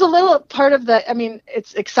 that is a little part of the, I mean,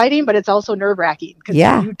 it's exciting, but it's also nerve-wracking because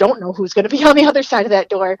you don't know who's going to be on the other side of that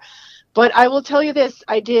door. But I will tell you this,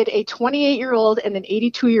 I did a 28-year-old and an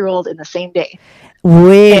 82-year-old in the same day.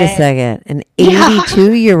 Wait a second. An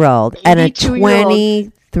 82-year-old and a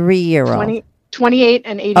 23-year-old. 28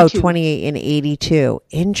 and 82. Oh, 28 and 82.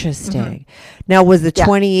 Interesting. Now, was the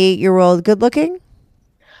 28-year-old good looking?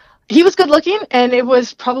 He was good looking, and it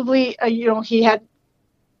was probably, you know, he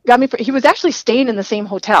was actually staying in the same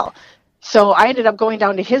hotel. So I ended up going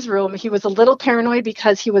down to his room. He was a little paranoid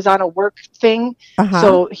because he was on a work thing.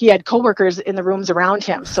 So he had coworkers in the rooms around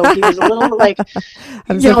him. So he was a little like,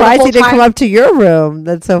 I'm surprised he didn't come up to your room.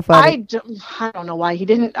 That's so funny. I don't know why he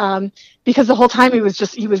didn't, because the whole time he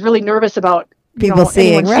was really nervous about people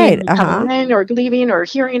seeing, right? Coming in or leaving or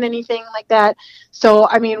hearing anything like that. So,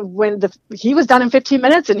 I mean, when he was done in 15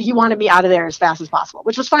 minutes and he wanted me out of there as fast as possible,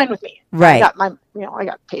 which was fine with me. Right. I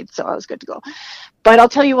got paid, so I was good to go. But I'll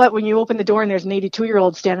tell you what, when you open the door and there's an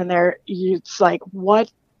 82-year-old standing there, it's like,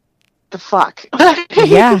 what the fuck?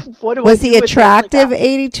 Yeah. Was he attractive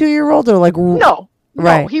 82-year-old or like? No.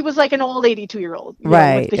 Right. No, he was like an old 82-year-old.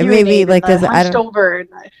 Right. With the and maybe like this hunched over and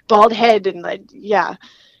bald head and like,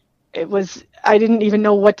 it was, I didn't even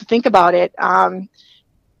know what to think about it.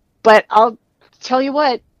 But I'll tell you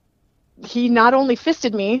what, he not only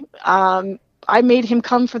fisted me, I made him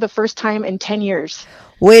come for the first time in 10 years.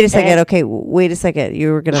 Wait a second. Wait a second.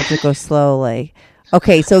 You were going to have to go slowly.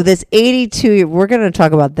 Okay, so this 82, we're going to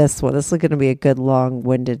talk about this one. This is going to be a good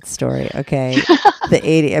long-winded story, okay? The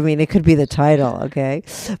 80, I mean, it could be the title, okay?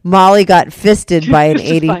 Molly got fisted by an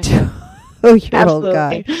 82-year-old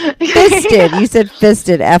guy. Fisted. You said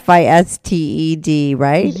fisted, F-I-S-T-E-D,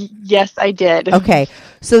 right? Yes, I did. Okay,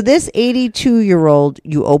 so this 82-year-old,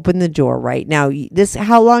 you opened the door, right? Now,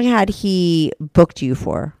 how long had he booked you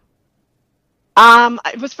for?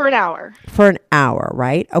 It was for an hour. For an hour,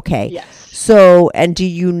 right? Okay. Yes. So, and do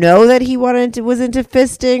you know that he was into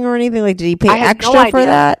fisting or anything? Like, did he pay extra for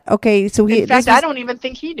that? Okay, so in fact, I don't even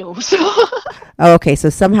think he knew. So. Oh, okay, so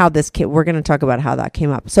somehow we're going to talk about how that came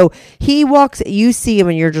up. So he walks, you see him,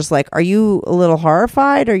 and you're just like, are you a little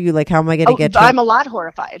horrified? Or are you like, how am I going to get you? I'm a lot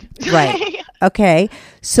horrified. Right. Okay.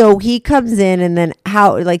 So he comes in, and then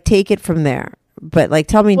take it from there. But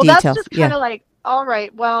tell me details. That's just kind of like. All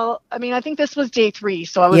right. Well, I mean, I think this was day 3.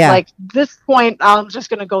 So I was like, this point, I'm just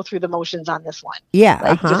going to go through the motions on this one.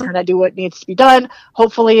 Yeah. Just kind of do what needs to be done.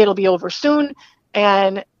 Hopefully it'll be over soon.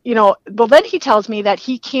 And, well, then he tells me that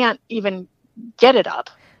he can't even get it up.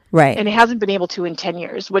 Right. And he hasn't been able to in 10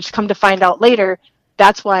 years, which come to find out later,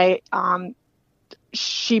 that's why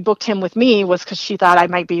she booked him with me was because she thought I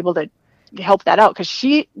might be able to help that out because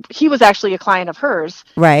he was actually a client of hers,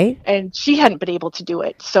 right? And she hadn't been able to do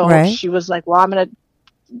it, so right. she was like, "Well, I'm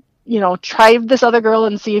gonna, try this other girl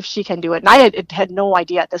and see if she can do it." And I had no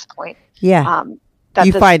idea at this point. Yeah.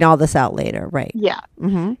 You find all this out later, right? Yeah.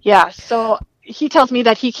 Mm-hmm. Yeah. So he tells me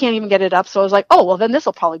that he can't even get it up. So I was like, oh, well, then this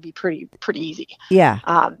will probably be pretty easy.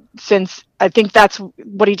 Yeah. Since I think that's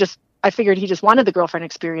what I figured he just wanted the girlfriend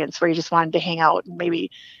experience where he just wanted to hang out and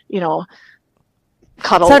maybe,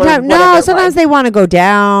 cuddle. Sometimes they want to go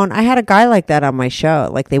down. I had a guy like that on my show.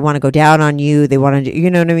 Like they want to go down on you. They want to, you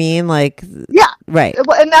know what I mean? Like, yeah, right.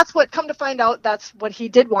 And that's what, come to find out, that's what he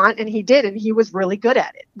did want, and he did, and he was really good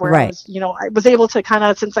at it. Whereas, I was able to kind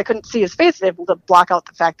of, since I couldn't see his face, able to block out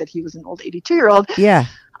the fact that he was an old 82-year-old. Yeah.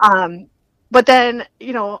 But then,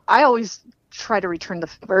 I always try to return the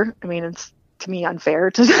favor. I mean, it's to me unfair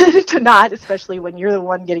to not, especially when you're the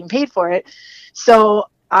one getting paid for it. So.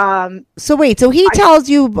 So wait, so he tells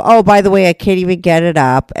you, oh, by the way, I can't even get it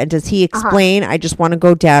up. And does he explain, I just want to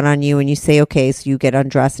go down on you? And you say, okay, so you get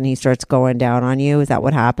undressed and he starts going down on you. Is that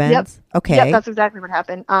what happens? Yep. Okay. Yep, that's exactly what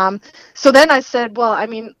happened. So then I said, well, I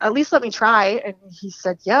mean, at least let me try. And he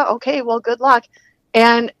said, yeah, okay, well, good luck.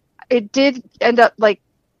 And it did end up like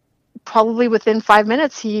probably within 5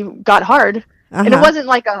 minutes, he got hard. And it wasn't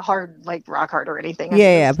like a hard, like rock hard or anything.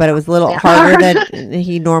 Yeah, but it was a little harder than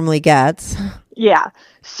he normally gets. Yeah.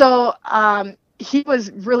 So he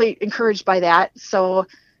was really encouraged by that. So,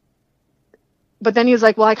 but then he was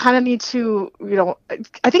like, well, I kind of need to,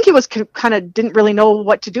 I think he was kind of didn't really know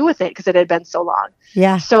what to do with it because it had been so long.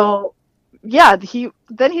 Yeah. So, yeah, he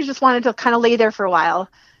just wanted to kind of lay there for a while.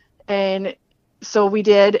 And so we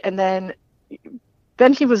did. And then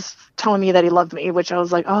he was telling me that he loved me, which I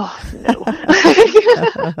was like, oh, no.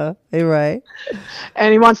 You're right.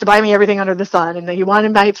 And he wants to buy me everything under the sun. And he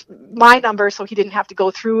wanted my number so he didn't have to go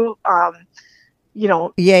through,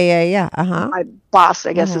 Yeah. my boss,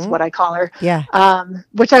 I guess is what I call her. Yeah.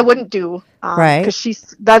 Which I wouldn't do. Right.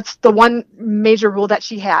 Because that's the one major rule that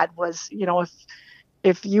she had was,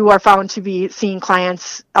 if you are found to be seeing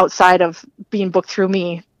clients outside of being booked through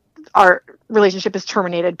me, our relationship is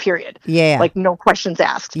terminated, period. Yeah. Like no questions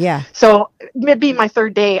asked. Yeah. So it being my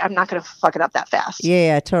third day, I'm not going to fuck it up that fast.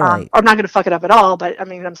 Yeah, totally. I'm not going to fuck it up at all, but I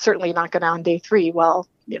mean, I'm certainly not going to on day 3. Well,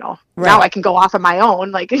 right. Now I can go off on my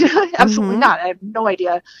own. Like absolutely not. I have no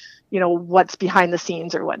idea, what's behind the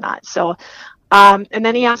scenes or whatnot. So, and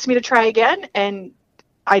then he asked me to try again, and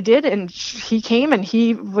I did. And he came and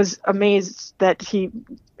he was amazed that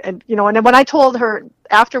and then when I told her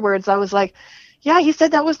afterwards, I was like, yeah, he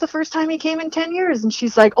said that was the first time he came in 10 years. And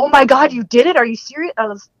she's like, oh my God, you did it? Are you serious? I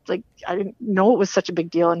was like, I didn't know it was such a big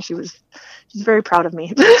deal. And she's very proud of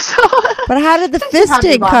me. But how did the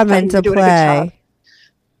fisting come into play?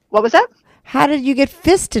 What was that? How did you get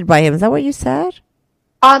fisted by him? Is that what you said?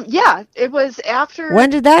 Yeah, it was after. When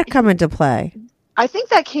did that come into play? I think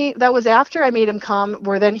that was after I made him come,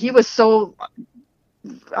 where then he was so,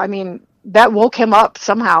 I mean, that woke him up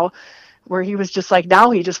somehow. Where he was just like,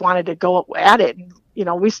 now he just wanted to go at it. And,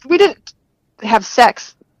 we didn't have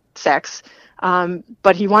sex,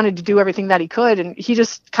 but he wanted to do everything that he could. And he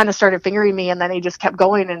just kind of started fingering me. And then he just kept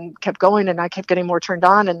going. And I kept getting more turned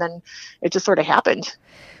on. And then it just sort of happened.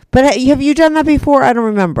 But have you done that before? I don't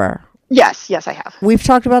remember. Yes, I have. We've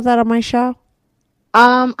talked about that on my show?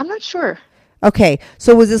 I'm not sure. Okay,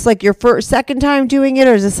 so was this like your second time doing it,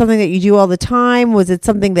 or is this something that you do all the time? Was it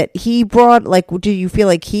something that he brought? Like, do you feel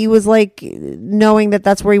like he was like knowing that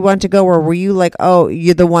that's where he wanted to go, or were you like, oh,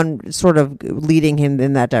 you're the one sort of leading him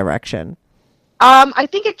in that direction? I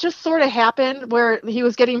think it just sort of happened where he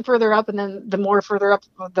was getting further up, and then the more further up,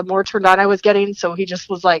 the more turned on I was getting. So he just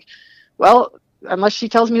was like, well, unless she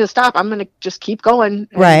tells me to stop, I'm going to just keep going.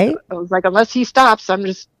 And right. I was like, unless he stops, I'm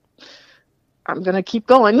going to keep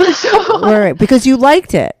going. Right, because you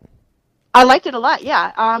liked it. I liked it a lot,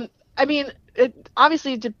 yeah. I mean, it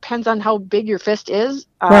obviously depends on how big your fist is.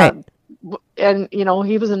 Right. And,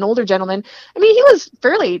 he was an older gentleman. I mean, he was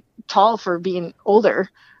fairly tall for being older.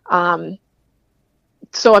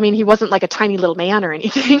 So, I mean, he wasn't like a tiny little man or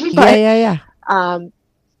anything. But, yeah. And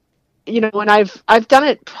I've done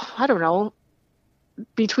it, I don't know,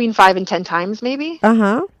 between 5 and 10 times maybe.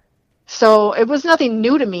 Uh-huh. So it was nothing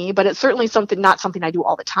new to me, but it's certainly not something I do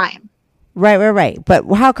all the time. Right. But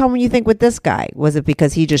how come you think with this guy? Was it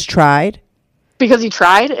because he just tried? Because he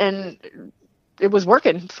tried and it was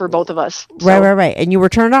working for both of us. So. Right. And you were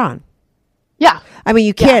turned on? Yeah. I mean,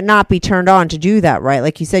 you can't not be turned on to do that, right?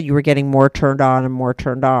 Like you said, you were getting more turned on and more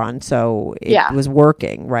turned on. So it was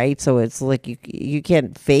working, right? So it's like you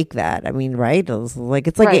can't fake that. I mean, right? It's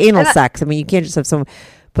like anal sex. I mean, you can't just have some.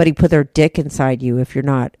 but he put their dick inside you if you're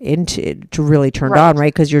not into to really turned on,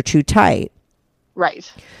 right? Because you're too tight.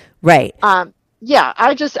 Right. Right. Yeah.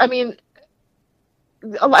 I mean,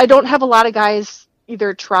 I don't have a lot of guys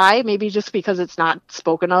either try, maybe just because it's not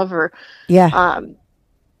spoken of, or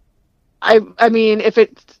I mean,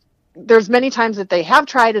 there's many times that they have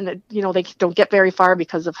tried and that, they don't get very far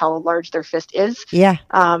because of how large their fist is. Yeah.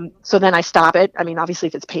 So then I stop it. I mean, obviously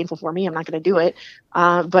if it's painful for me, I'm not going to do it.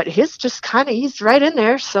 But his just kind of eased right in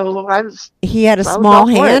there. So he had a small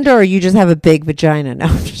hand, or you just have a big vagina? No,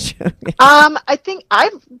 I'm just joking. I think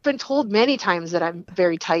I've been told many times that I'm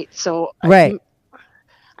very tight. So right.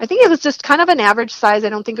 I think it was just kind of an average size. I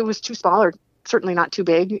don't think it was too small or certainly not too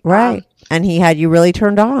big. Right. And he had you really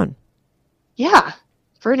turned on. Yeah.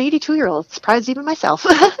 For an 82-year-old, surprised even myself.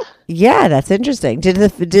 Yeah, that's interesting.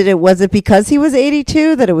 Was it because he was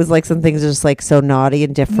 82 that it was like some things just like so naughty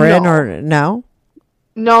and different, or no?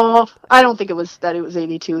 No, I don't think it was that it was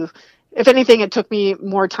 82. If anything, it took me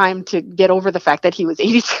more time to get over the fact that he was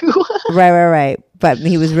 82. Right. But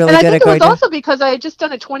he was really good at going. I think it was also because I had just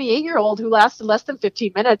done a 28-year-old who lasted less than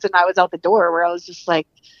 15 minutes, and I was out the door, where I was just like,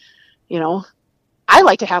 I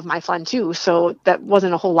like to have my fun too, so that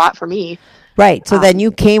wasn't a whole lot for me. Right. So then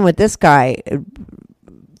you came with this guy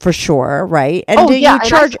for sure, right? And you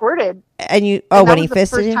charge? And I squirted. And you when he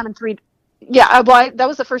fisted you? That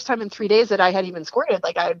was the first time in 3 days that I had even squirted.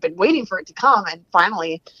 Like I had been waiting for it to come, and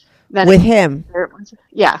finally, then with him.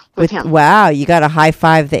 Yeah, with him. Wow, you got to high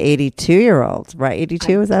five the 82-year-old, right?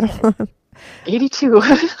 82 is that? 82.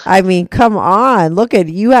 I mean, come on. Look at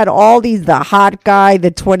you had all these, the hot guy, the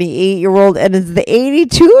 28-year-old, and it's the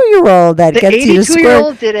 82-year-old that gets you to squirt. The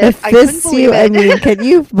 82-year-old did it. I couldn't believe it. I mean, can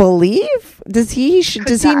you believe? Does he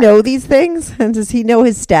know these things? And does he know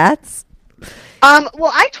his stats?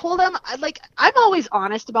 Well, I told him, I'm always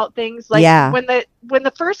honest about things. Like when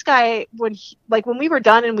the first guy, when we were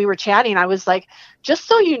done and we were chatting, I was like, just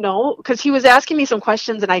so you know, because he was asking me some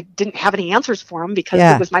questions and I didn't have any answers for him because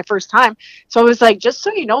it was my first time. So I was like, just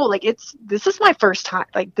so you know, like this is my first time.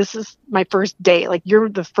 Like this is my first day. Like you're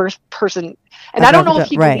the first person. And I don't know if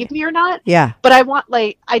he believed me or not. Yeah. But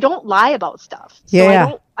I don't lie about stuff.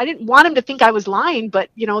 So I didn't want him to think I was lying, but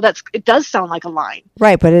it does sound like a lie.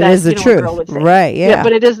 Right, but it is the truth. Right, yeah.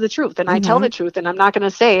 But it is the truth, and I tell the truth, and I'm not going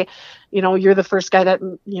to say, you're the first guy that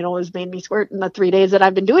has made me squirt in the 3 days that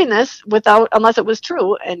I've been doing this unless it was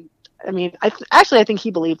true. And I mean, I think he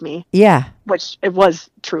believed me. Yeah, which it was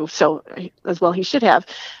true. So as well, he should have.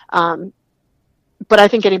 But I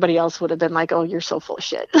think anybody else would have been like, "Oh, you're so full of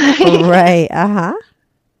shit." Right.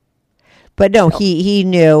 But no, he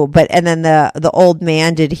knew. And then the old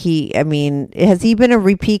man, has he been a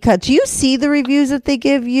repeat cut? Do you see the reviews that they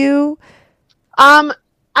give you?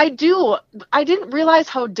 I do. I didn't realize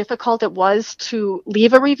how difficult it was to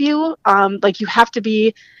leave a review. You have to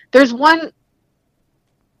be, there's one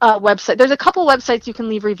website, there's a couple websites you can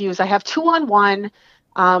leave reviews. I have two on one,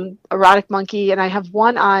 Erotic Monkey, and I have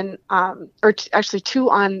one on, two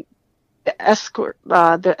on the Escort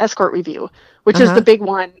Review, which is the big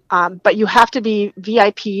one. But you have to be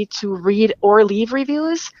VIP to read or leave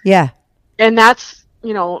reviews. Yeah. And that's,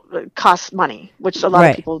 it costs money, which a lot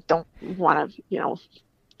of people don't want to,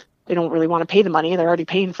 they don't really want to pay the money. They're already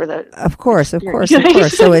paying for the. Of course.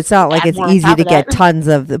 So it's not like it's easy to get tons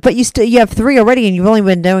of, but you have 3 already and you've only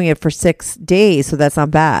been doing it for 6 days. So that's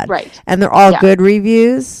not bad. Right. And they're all good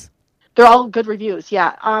reviews. They're all good reviews.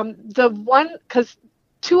 Yeah. The one, cause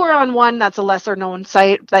 2 are on one that's a lesser known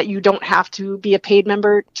site that you don't have to be a paid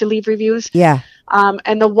member to leave reviews. Yeah.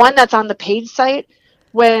 And the one that's on the paid site,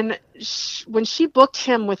 when she booked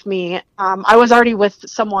him with me, I was already with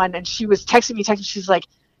someone and she was texting me. She's like,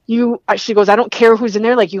 she goes, I don't care who's in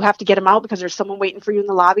there. Like, you have to get him out because there's someone waiting for you in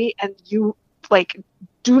the lobby and you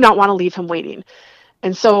do not want to leave him waiting.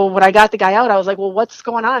 And so when I got the guy out, I was like, well, what's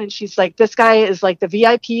going on? And she's like, this guy is like the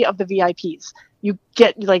VIP of the VIPs. You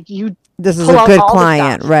get this is a good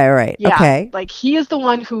client. Right. Yeah, okay. He is the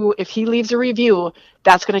one who, if he leaves a review,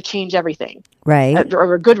 that's going to change everything. Right.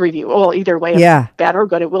 Or a good review. Well, either way, bad or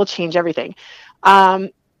good, it will change everything.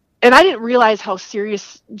 And I didn't realize how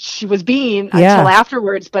serious she was being until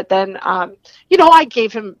afterwards. But then, I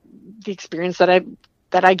gave him the experience that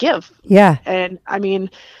I give. Yeah. And I mean,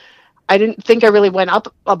 I didn't think I really went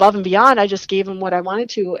up above and beyond. I just gave him what I wanted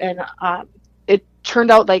to. And it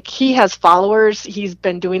turned out like he has followers. He's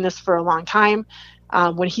been doing this for a long time.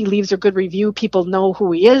 When he leaves a good review, people know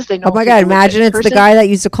who he is. They know. Oh my God! Imagine it's the guy that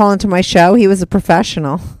used to call into my show. He was a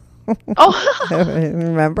professional. Oh,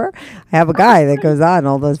 remember? I have a guy that goes on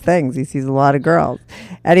all those things. He sees a lot of girls.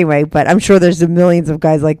 Anyway, but I'm sure there's millions of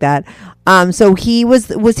guys like that. So he was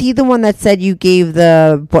he the one that said you gave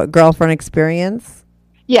the girlfriend experience?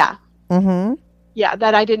 Yeah. Mm-hmm. Yeah,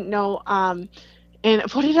 that I didn't know. And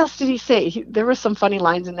what else did he say? There were some funny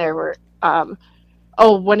lines in there where,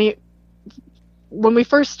 when we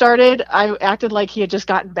first started, I acted like he had just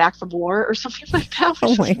gotten back from war or something like that,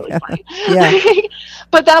 which was really funny. Yeah.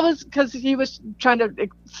 But that was because he was trying to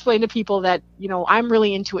explain to people that, I'm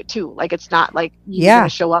really into it too. Like, it's not like you're going to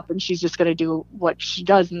show up and she's just going to do what she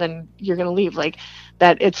does and then you're going to leave. Like,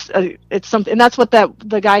 that it's something. And that's what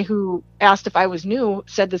the guy who asked if I was new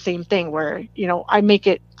said the same thing, where, I make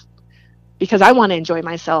it because I want to enjoy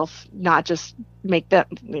myself, not just make that,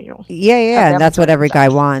 Yeah, and that's what every guy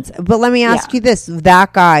wants. But let me ask you this: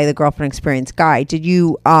 that guy, the girlfriend experience guy, did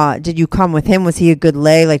you come with him? Was he a good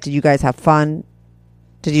lay? Like, did you guys have fun?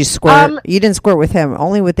 Did you squirt? You didn't squirt with him,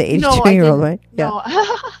 only with the 82-year-old, right? No.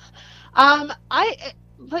 Yeah.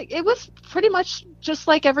 It was pretty much just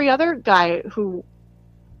like every other guy who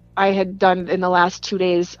I had done in the last 2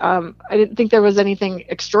 days. I didn't think there was anything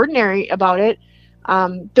extraordinary about it.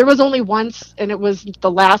 There was only once, and it was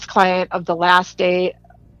the last client of the last day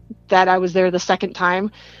that I was there the second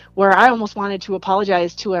time, where I almost wanted to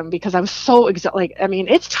apologize to him because I was so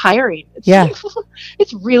it's tiring.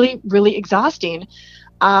 It's really, really exhausting.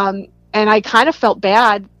 And I kind of felt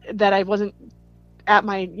bad that I wasn't at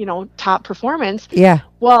my, top performance. Yeah.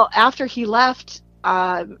 Well, after he left,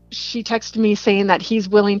 she texted me saying that he's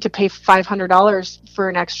willing to pay $500 for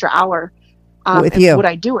an extra hour. With you. Would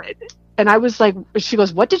I do it? And I was like, she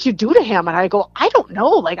goes, what did you do to him? And I go, I don't know.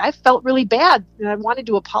 Like, I felt really bad and I wanted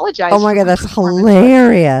to apologize. Oh my God, that's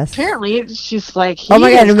hilarious. Apparently she's like, oh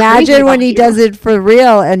my God, imagine when he does it for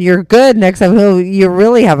real and you're good. Next time you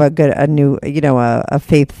really have a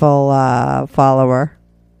faithful follower.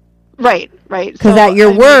 Right. Because at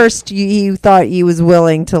your worst, you thought he was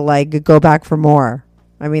willing to go back for more.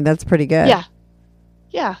 I mean, that's pretty good.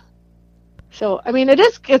 Yeah. So,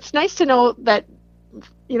 it's nice to know that,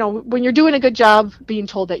 when you're doing a good job, being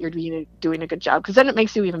told that you're doing a good job, because then it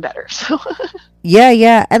makes you even better. So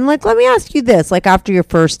yeah. And let me ask you this, after your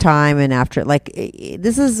first time and after,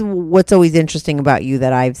 this is what's always interesting about you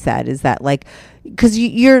that I've said is that, because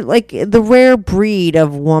you're the rare breed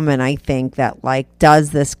of woman, I think, that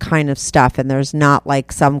does this kind of stuff, and there's not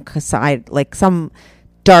some side, some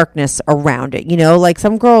darkness around it,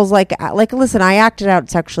 some girls listen, I acted out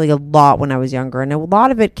sexually a lot when I was younger, and a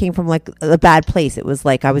lot of it came from a bad place. It was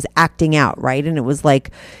I was acting out, right? And it was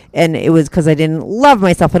because I didn't love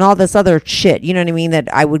myself and all this other shit, you know what I mean,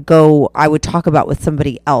 that I would talk about with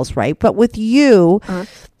somebody else, right? But with you,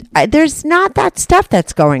 there's not that stuff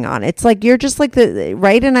that's going on. It's you're just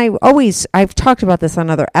right? And I've talked about this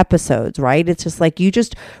on other episodes, right? It's just you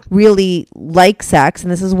just really like sex,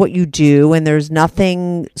 and this is what you do, and there's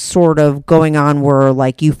nothing sort of going on where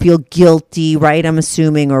you feel guilty, right? I'm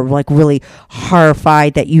assuming, or really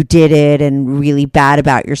horrified that you did it and really bad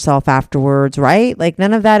about yourself afterwards, right?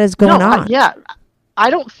 None of that is going on. Yeah, I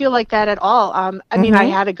don't feel like that at all. I mean, I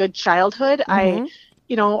had a good childhood. I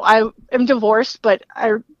am divorced, but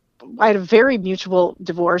I had a very mutual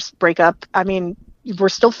divorce breakup. I mean, we're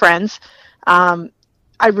still friends. I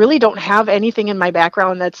really don't have anything in my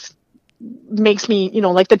background that's makes me,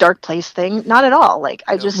 the dark place thing. Not at all.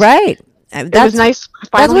 I just right. It was nice.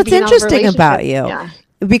 That's what's interesting about you,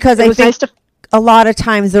 because I think a lot of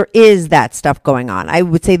times there is that stuff going on. I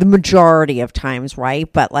would say the majority of times, right?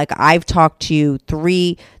 But I've talked to you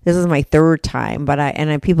this is my third time, but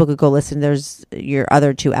people could go listen. There's your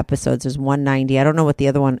other 2 episodes. There's 190. I don't know what the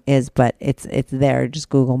other one is, but it's there. Just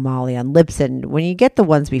Google Molly on Libsyn. When you get the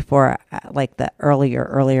ones before, the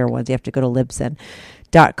earlier ones, you have to go to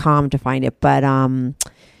Libsyn.com to find it. But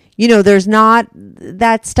there's not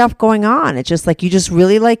that stuff going on. It's just you just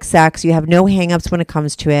really like sex. You have no hangups when it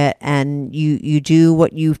comes to it, and you do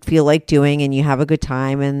what you feel like doing, and you have a good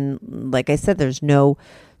time. And like I said, there's no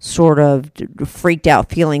sort of freaked out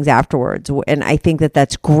feelings afterwards. And I think that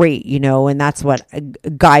that's great, and that's what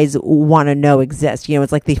guys want to know exists.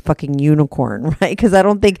 It's like the fucking unicorn, right? Because I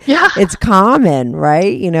don't think it's common,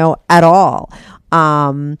 right? At all.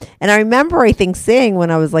 And I remember, I think, saying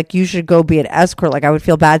when I was you should go be an escort, I would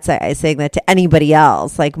feel bad saying that to anybody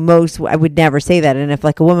else. I would never say that. And if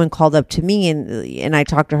a woman called up to me and I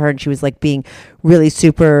talked to her and she was being really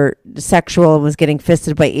super sexual and was getting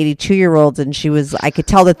fisted by 82-year-olds and I could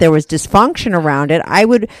tell that there was dysfunction around it, I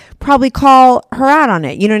would probably call her out on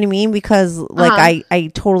it. You know what I mean? Because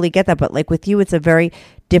I totally get that. But with you, it's a very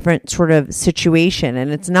different sort of situation, and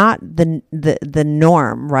it's not the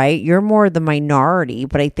norm, right? You're more the minority,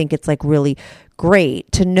 but I think it's really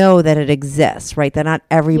great to know that it exists, right? That not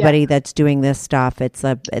everybody that's doing this stuff,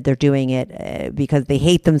 they're doing it because they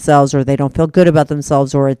hate themselves or they don't feel good about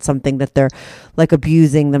themselves, or it's something that they're like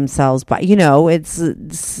abusing themselves by. You know, it's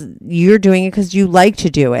you're doing it because you like to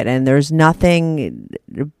do it, and there's nothing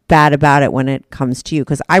bad about it when it comes to you,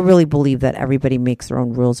 because I really believe that everybody makes their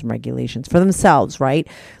own rules and regulations for themselves, right?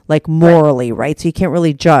 Like morally, right? So you can't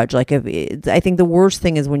really judge. Like I think the worst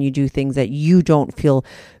thing is when you do things that you don't feel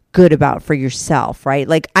good about for yourself, right?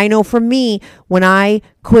 Like I know for me, when I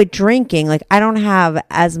quit drinking, like I don't have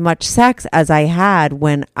as much sex as I had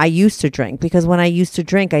when I used to drink, because when I used to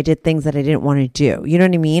drink, I did things that I didn't want to do. You know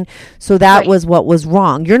what I mean? So that was what was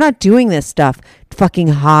wrong. You're not doing this stuff fucking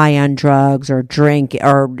high on drugs or drink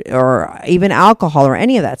or even alcohol or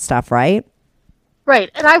any of that stuff, right?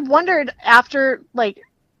 Right. And I wondered after, like,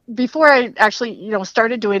 before I actually,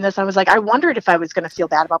 started doing this, I was like, I wondered if I was going to feel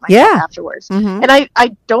bad about myself afterwards. Mm-hmm. And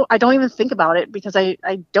I don't even think about it, because I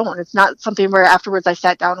don't. It's not something where afterwards I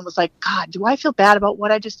sat down and was like, God, do I feel bad about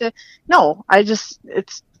what I just did? No,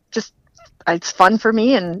 it's fun for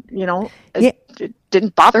me, and it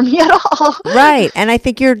didn't bother me at all. Right. And I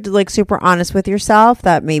think you're like super honest with yourself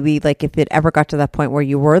that maybe like if it ever got to that point where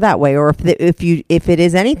you were that way, or if it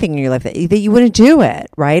is anything in your life that you wouldn't do it,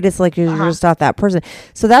 right? It's like you're just not that person.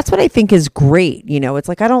 So that's what I think is great. It's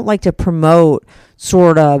like I don't like to promote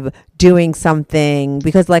sort of doing something,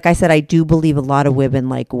 because like I said, I do believe a lot of women,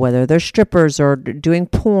 like whether they're strippers or doing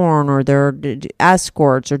porn or they're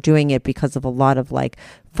escorts, or doing it because of a lot of like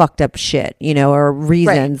fucked up shit, or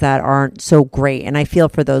reasons that aren't so great. And I feel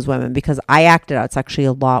for those women, because I acted out sexually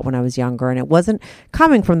a lot when I was younger, and it wasn't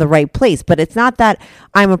coming from the right place. But it's not that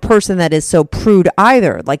I'm a person that is so prude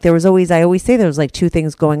either. Like I always say there was like two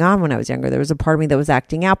things going on when I was younger. There was a part of me that was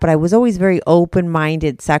acting out, but I was always very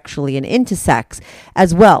open-minded sexually and into sex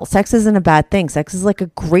as well. Sex isn't a bad thing. Sex is like a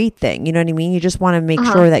great thing. You know what I mean? You just want to make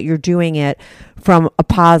sure that you're doing it from a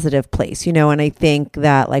positive place, and I think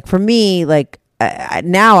that like for me, like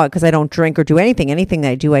now, because I don't drink or do anything that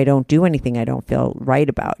I do, I don't do anything I don't feel right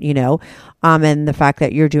about, and the fact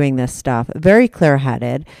that you're doing this stuff, very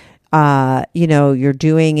clear-headed, you're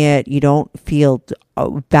doing it, you don't feel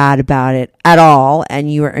bad about it at all,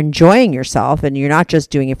 and you're enjoying yourself, and you're not just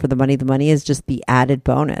doing it for the money is just the added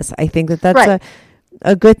bonus. I think that's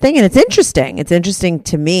a good thing, and it's interesting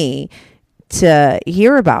to me to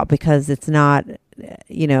hear about, because it's not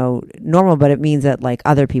normal, but it means that like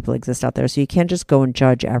other people exist out there, so you can't just go and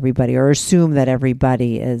judge everybody or assume that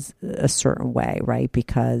everybody is a certain way, right?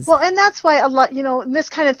 Because and that's why a lot, this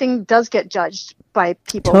kind of thing does get judged by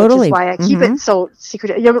people, totally. Which is why I keep it so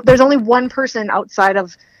secret. There's only one person outside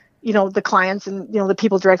of the clients and the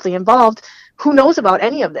people directly involved who knows about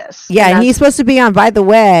any of this. Yeah, and he's supposed to be on. By the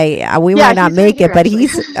way, we might not make it, but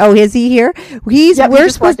actually. Is he here?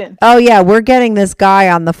 We're getting this guy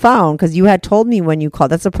on the phone, because you had told me when you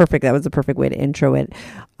called. That was a perfect way to intro it.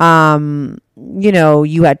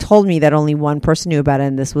 You had told me that only one person knew about it,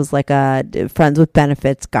 and this was like a friends with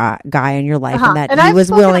benefits guy in your life, and that he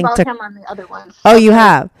was willing to. Him on the other ones. Oh, you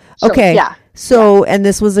have? Okay. Yeah. So, and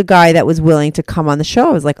this was a guy that was willing to come on the show.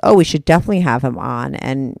 I was like, oh, we should definitely have him on.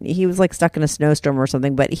 And he was like stuck in a snowstorm or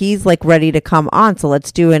something, but he's like ready to come on. So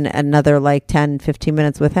let's do another like 10, 15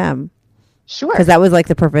 minutes with him. Sure. Because that was like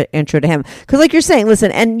the perfect intro to him. Because like you're saying,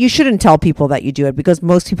 listen, and you shouldn't tell people that you do it, because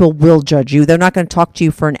most people will judge you. They're not going to talk to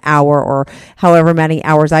you for an hour or however many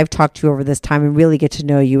hours I've talked to you over this time and really get to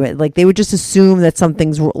know you. Like they would just assume that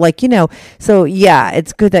something's like, so yeah,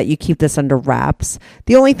 it's good that you keep this under wraps.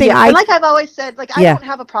 The only thing like I've always said, like I don't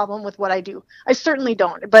have a problem with what I do. I certainly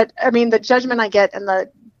don't. But I mean, the judgment I get and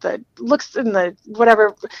the looks and the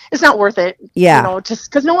whatever, it's not worth it. Yeah. Just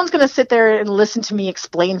because no one's going to sit there and listen to me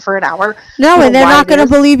explain for an hour. No, and they're not going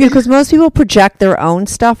to believe you, because most people project their own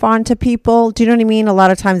stuff onto people. Do you know what I mean? A lot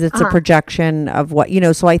of times it's a projection of what,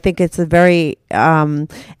 so I think it's a very, and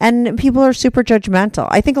people are super judgmental.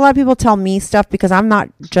 I think a lot of people tell me stuff because I'm not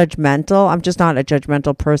judgmental. I'm just not a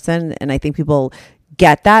judgmental person. And I think people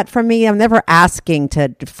get that from me. I'm never asking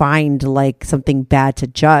to find like something bad to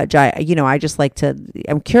judge. I just like to,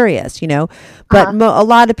 I'm curious, but a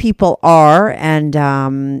lot of people are,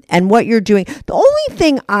 and what you're doing. The only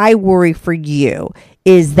thing I worry for you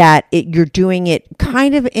is that you're doing it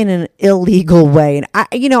kind of in an illegal way. And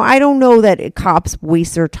I don't know that cops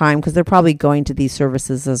waste their time, because they're probably going to these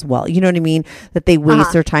services as well. You know what I mean? That they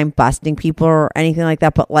waste their time busting people or anything like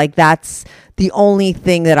that. But like, that's the only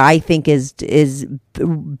thing that I think is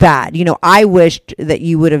bad. You know, I wished that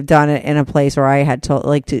you would have done it in a place where I had to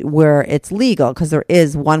where it's legal, because there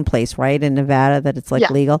is one place, right, in Nevada that it's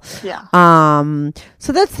legal. Yeah.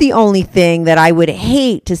 So that's the only thing that I would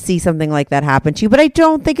hate to see something like that happen to you, but I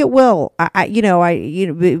don't think it will.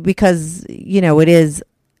 Because it is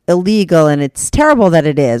illegal, and it's terrible that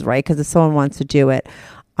it is, right? Because if someone wants to do it.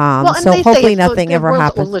 So hopefully nothing ever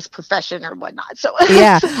happens. The oldest profession or whatnot. So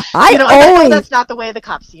yeah, I know that's not the way the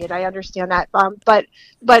cops see it. I understand that. But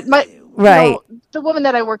my right, the woman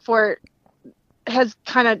that I work for has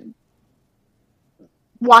kind of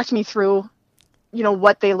walked me through,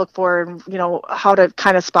 what they look for, and how to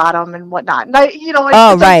kind of spot them and whatnot. And it's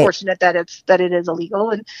unfortunate that it is illegal,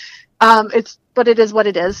 and but it is what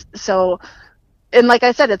it is. So, and like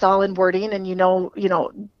I said, it's all in wording, and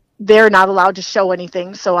they're not allowed to show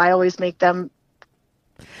anything, so I always make them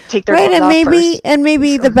take their clothes off first. And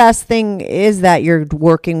maybe the best thing is that you're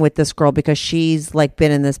working with this girl because she's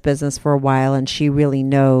been in this business for a while, and she really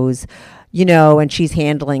knows, and she's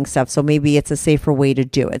handling stuff. So maybe it's a safer way to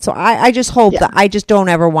do it. So I just hope that I just don't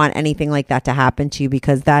ever want anything like that to happen to you,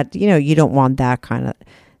 because that, you don't want that kind of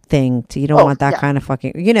thing you don't want that kind of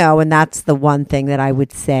fucking, and that's the one thing that I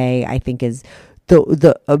would say I think is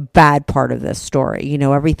a bad part of this story.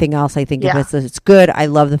 Everything else I think it's good. I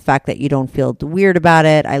love the fact that you don't feel weird about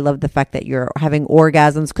it. I love the fact that you're having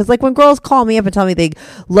orgasms, because when girls call me up and tell me they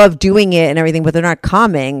love doing it and everything, but they're not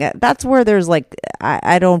coming, that's where there's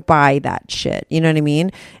I don't buy that shit. You know what I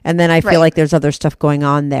mean? And then I feel like there's other stuff going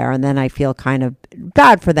on there, and then I feel kind of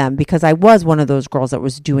bad for them, because I was one of those girls that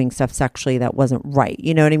was doing stuff sexually that wasn't right.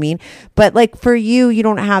 You know what I mean? But for you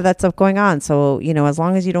don't have that stuff going on. So, as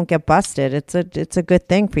long as you don't get busted, it's a good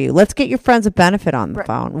thing for you. Let's get your friends of benefit on the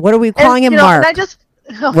phone. What are we calling him, Mark?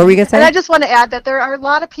 What were we going to say? And I just want to add that there are a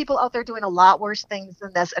lot of people out there doing a lot worse things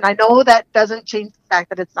than this. And I know that doesn't change the fact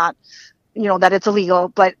that it's not, that it's illegal,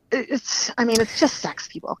 but it's just sex,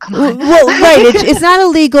 people. Come on. Well, right. It's not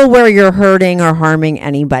illegal where you're hurting or harming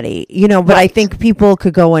anybody, but I think people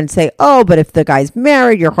could go and say, oh, but if the guy's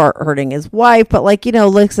married, you're hurting his wife. But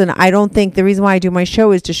listen, I don't think the reason why I do my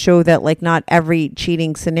show is to show that not every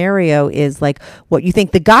cheating scenario is what you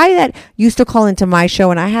think. The guy that used to call into my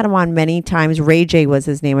show, and I had him on many times, Ray J was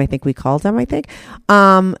his name. I think we called him, Ray J,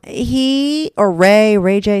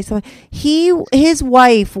 something. His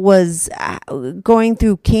wife was going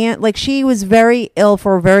through she was very ill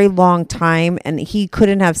for a very long time, and he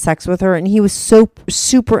couldn't have sex with her, and he was so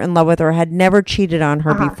super in love with her, had never cheated on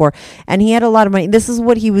her before, and he had a lot of money. This is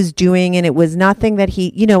what he was doing, and it was nothing that he,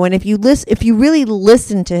 and if you really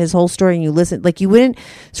listen to his whole story, and you listen, you wouldn't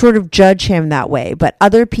sort of judge him that way, but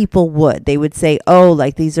other people would. They would say, oh,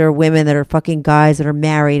 these are women that are fucking guys that are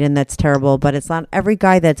married, and that's terrible. But it's not every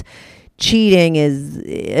guy that's cheating is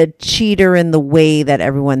a cheater in the way that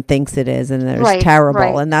everyone thinks it is, and there's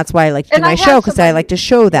terrible. And that's why I like to do my show, because I like to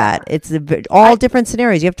show that it's all different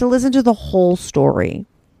scenarios. You have to listen to the whole story.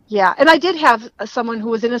 Yeah, and I did have someone who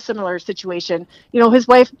was in a similar situation. His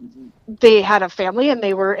wife, they had a family, and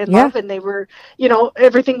they were in love, and they were,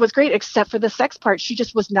 everything was great except for the sex part. She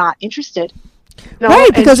just was not interested.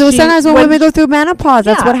 Right, because it was sometimes when women go through menopause,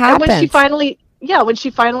 that's what happens. And when she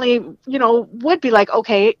finally, would be like,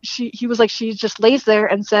 okay, he was like, she just lays there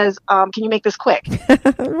and says, can you make this quick?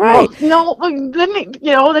 Right. Well, no,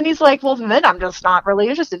 then he's like, well, then I'm just not really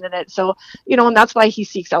interested in it. So, and that's why he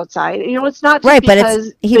seeks outside. It's not just right, but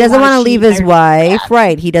he doesn't want to leave his wife.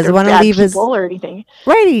 Right. He doesn't want to leave his or anything.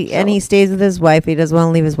 Right. And he stays with his wife. He doesn't want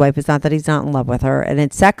to leave his wife. It's not that he's not in love with her. And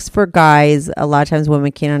it's sex for guys. A lot of times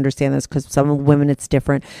women can't understand this, because some women it's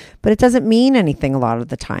different, but it doesn't mean anything a lot of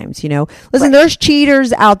the times, Listen, there's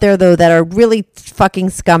cheaters out there though that are really fucking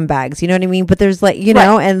scumbags, you know what I mean? But there's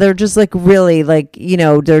and they're just really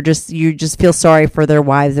they're just, you just feel sorry for their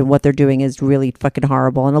wives, and what they're doing is really fucking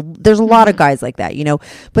horrible. And there's a lot of guys like that,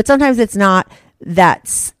 but sometimes it's not that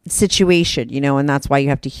situation, and that's why you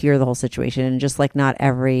have to hear the whole situation. And just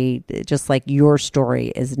your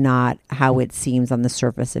story is not how it seems on the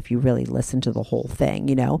surface if you really listen to the whole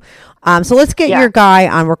thing, So let's get your guy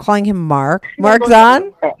on. We're calling him Mark. Mark's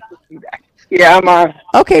on? Yeah, I'm on.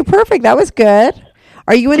 Okay, perfect. That was good.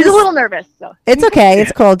 Are you in He's a little nervous, so. It's okay.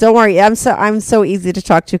 It's cool. Don't worry. I'm so easy to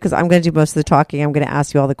talk to, because I'm going to do most of the talking. I'm going to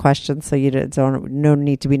ask you all the questions, so you no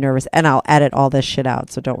need to be nervous. And I'll edit all this shit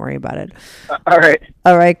out, so don't worry about it.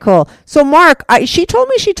 All right, cool. So Mark, she told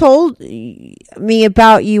me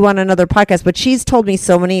about you on another podcast, but she's told me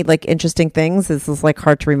so many interesting things. This is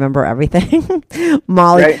hard to remember everything.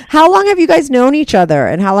 Molly, right. How long have you guys known each other,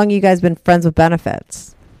 and how long have you guys been friends with benefits?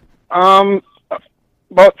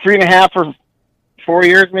 About 3.5 or 4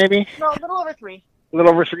 years, maybe. No, a little over 3. A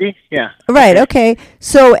little over 3, yeah. Right. Okay.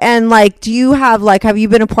 So, and like, do you have like, have you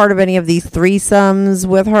been a part of any of these threesomes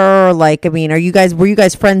with her? Or, like, I mean, were you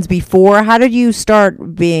guys friends before? How did you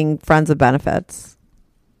start being friends with benefits?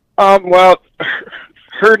 Well,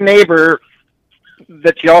 her neighbor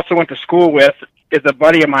that she also went to school with is a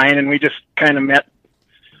buddy of mine, and we just kind of met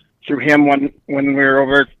through him when we were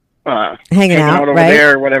over hanging out over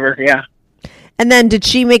there or whatever. Yeah. And then did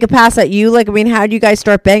she make a pass at you? Like, I mean, how did you guys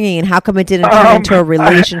start banging, and how come it didn't turn into a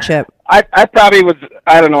relationship? I probably was,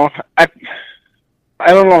 I don't know. I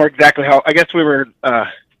don't know exactly how. I guess we were,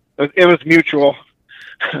 it was mutual.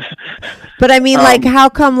 But I mean, like, how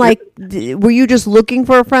come, like, were you just looking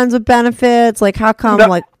for friends with benefits? Like, how come,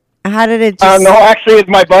 like, how did it just... no, actually, it's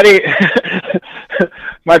my buddy,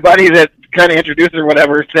 my buddy that kind of introduced her or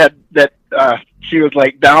whatever said that she was,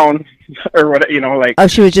 like, down or what, you know, like... Oh,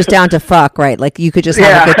 she was just down to fuck, right? Like, you could just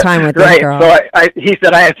have a good time with this girl. So he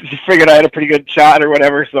said I figured I had a pretty good shot or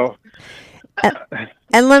whatever, so...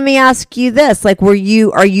 And let me ask you this: like, were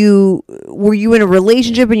you in a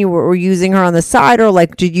relationship and you were using her on the side, or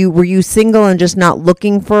like, were you single and just not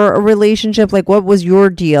looking for a relationship? Like, what was your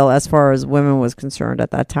deal as far as women was concerned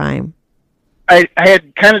at that time? I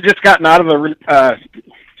had kind of just gotten out of a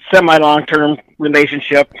semi long-term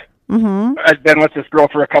relationship. Mm-hmm. I'd been with this girl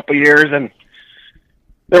for a couple of years, and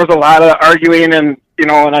there was a lot of arguing, and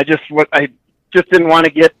and I just didn't want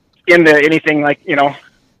to get into anything like,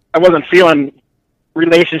 I wasn't feeling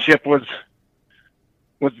relationship was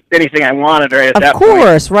anything I wanted right at that point. Of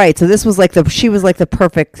course, right. So this was like she was like the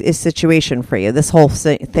perfect situation for you, this whole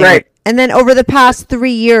thing. Right. And then over the past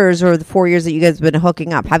 3 years or the 4 years that you guys have been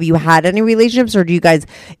hooking up, have you had any relationships, or do you guys,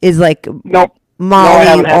 is like nope.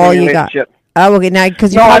 Molly all you got? Oh, okay. Now,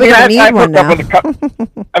 because you probably don't need one now.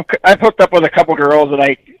 I've hooked up with a couple girls that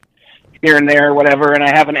I, here and there or whatever, and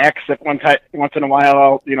I have an ex that once in a while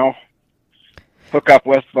I'll, hook up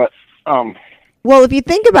with, but well, if you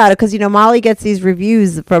think about it, because Molly gets these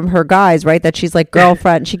reviews from her guys, right? That she's like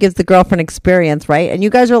girlfriend. She gives the girlfriend experience, right? And you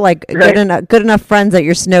guys are like good enough friends that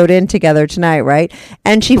you're snowed in together tonight, right?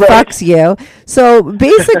 And she fucks you. So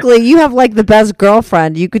basically, you have like the best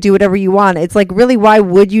girlfriend. You could do whatever you want. It's like, really, why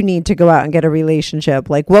would you need to go out and get a relationship?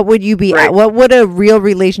 Like, what would you be? What would a real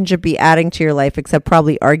relationship be adding to your life except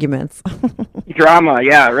probably arguments? Drama,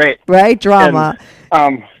 yeah, right. Right, drama.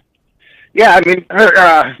 And, yeah, I mean,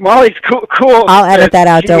 Molly's cool. I'll edit that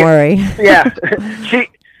out. Don't worry. Yeah,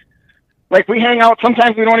 we hang out.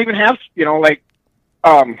 Sometimes we don't even have,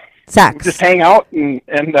 sex. Just hang out and.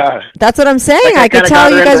 That's what I'm saying. I could tell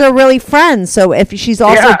you guys are really friends. So if she's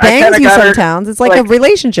also bangs you sometimes, it's like a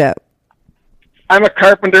relationship. I'm a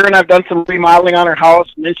carpenter, and I've done some remodeling on her house,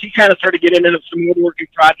 and then she kind of started getting into some woodworking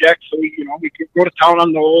projects. So we could go to town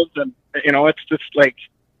on those, and it's just like.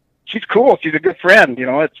 She's cool. She's a good friend.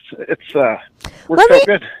 It's works so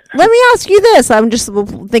good. Let me ask you this. I'm just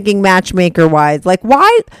thinking matchmaker wise. Like,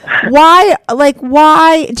 why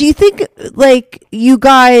do you think like you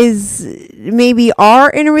guys maybe are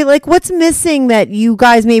in a what's missing that you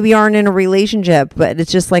guys maybe aren't in a relationship, but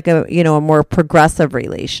it's just like a a more progressive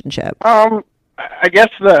relationship? I guess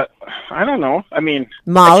I don't know. I mean,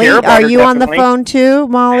 Molly, are you on the phone too,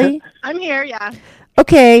 Molly? I'm here. Yeah.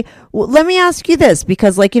 Okay, well, let me ask you this,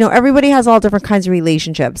 because everybody has all different kinds of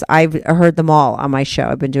relationships. I've heard them all on my show.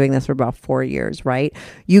 I've been doing this for about 4 years, right?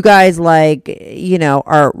 You guys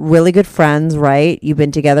are really good friends, right? You've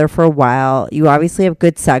been together for a while. You obviously have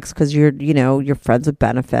good sex because you're friends with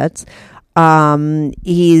benefits.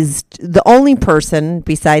 He's the only person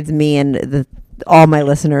besides me and all my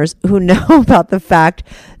listeners who know about the fact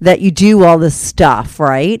that you do all this stuff,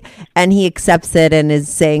 right? And he accepts it and is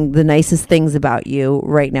saying the nicest things about you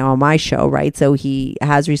right now on my show, right? So he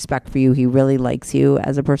has respect for you. He really likes you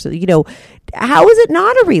as a person. How is it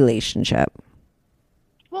not a relationship?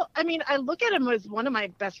 Well, I mean, I look at him as one of my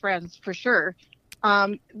best friends for sure.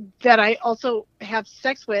 That I also have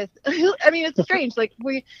sex with. I mean, it's strange. Like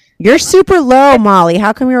You're super low, Molly.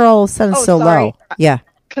 How come you're all of a sudden so low? Yeah.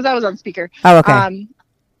 Because I was on speaker. Oh, okay.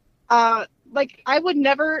 I would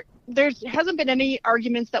never. There hasn't been any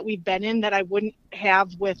arguments that we've been in that I wouldn't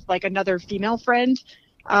have with like another female friend.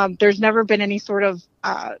 There's never been any sort of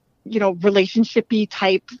relationship-y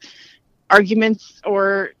type arguments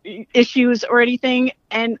or issues or anything.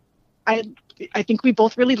 And I think we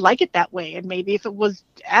both really like it that way. And maybe if it was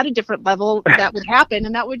at a different level, that would happen,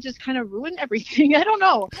 and that would just kind of ruin everything. I don't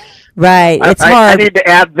know. Right. It's hard. I need to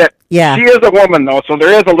add that she is a woman, though, so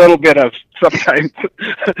there is a little bit of sometimes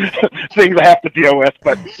things I have to deal with,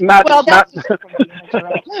 but not.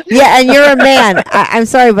 Yeah, and you're a man. I'm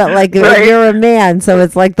sorry, but you're a man, so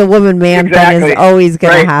it's like the woman-man thing is always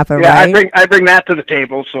going to happen, right? I bring that to the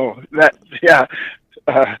table, so that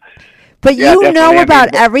But yeah, you know about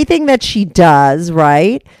I mean, everything that she does,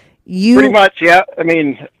 right? You pretty much, yeah. I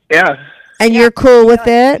mean, yeah. And you're cool with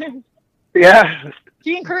it? Yeah.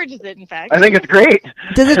 He encourages it, in fact. I think it's great.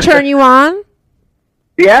 Does it turn you on?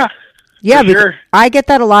 Yeah. Yeah, because sure. I get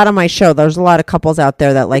that a lot on my show. There's a lot of couples out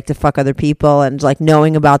there that like to fuck other people, and like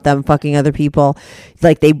knowing about them fucking other people,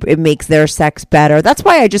 like it makes their sex better. That's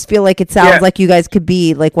why I just feel like it sounds like you guys could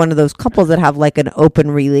be like one of those couples that have like an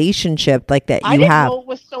open relationship like that. I didn't know it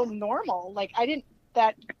was so normal. Like I didn't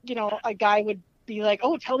that a guy would be like,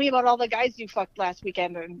 "Oh, tell me about all the guys you fucked last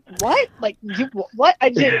weekend." And what? Like you what? I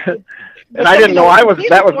did. And I didn't know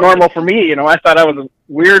that was normal for me. I thought I was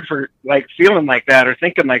weird for like feeling like that or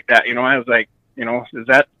thinking like that. I was like, is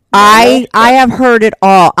that? I have heard it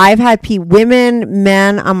all. I've had women,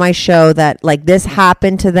 men on my show that like this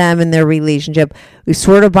happened to them in their relationship,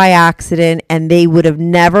 sort of by accident, and they would have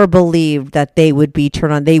never believed that they would be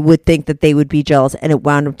turned on. They would think that they would be jealous, and it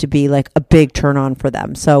wound up to be like a big turn on for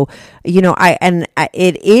them. So,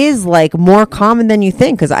 it is like more common than you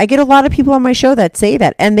think, because I get a lot of people on my show that say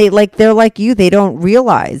that, and they're like you. They don't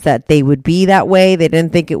realize that they would be that way. They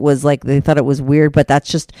didn't think it was like, they thought it was weird, but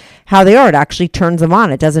that's just how they are. It actually turns them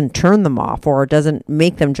on. It doesn't turn them off, or it doesn't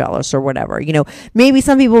make them jealous or whatever. Maybe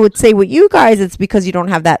some people would say with you guys it's because you don't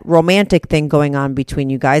have that romantic thing going on between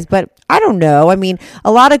you guys, but I don't know. I mean,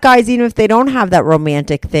 a lot of guys, even if they don't have that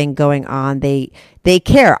romantic thing going on, they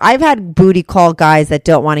care. I've had booty call guys that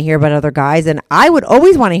don't want to hear about other guys, and I would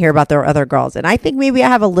always want to hear about their other girls. And I think maybe I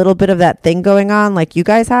have a little bit of that thing going on like you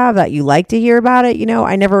guys have, that you like to hear about it.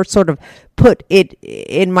 I never sort of put it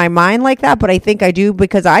in my mind like that, but I think I do,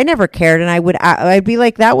 because I never cared, and I'd be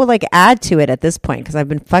like, that would like add to it at this point, because I've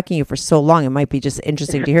been fucking you for so long. It might be just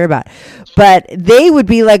interesting to hear about. But they would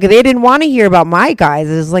be like, they didn't want to hear about my guys.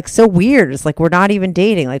 It was like so weird. It's like, we're not even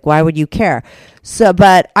dating. Like, why would you care? So,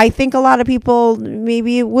 but I think a lot of people,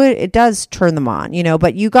 maybe it does turn them on,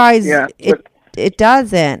 but you guys, it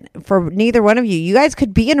doesn't for neither one of you. You guys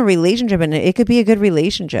could be in a relationship, and it could be a good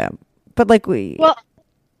relationship, but like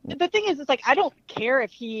the thing is, it's like, I don't care if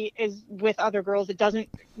he is with other girls. It doesn't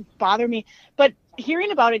bother me, but hearing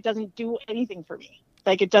about it doesn't do anything for me.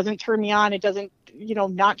 Like, it doesn't turn me on. It doesn't,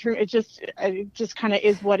 not turn. It just kind of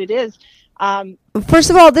is what it is. First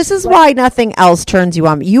of all, this is why nothing else turns you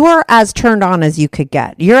on. You are as turned on as you could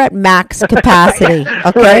get. You're at max capacity.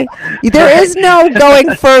 Okay. There is no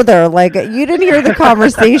going further. Like, you didn't hear the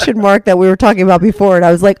conversation, Mark, that we were talking about before. And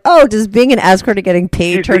I was like, oh, does being an escort and getting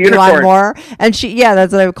paid turn you on more? And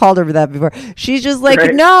that's what I called her for that before. She's just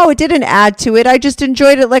like, no, it didn't add to it. I just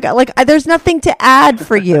enjoyed it. Like there's nothing to add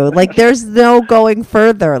for you. Like, there's no going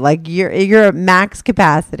further. Like, you're at max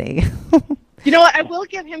capacity. You know what? I will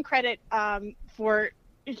give him credit for,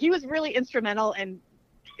 he was really instrumental in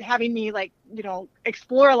having me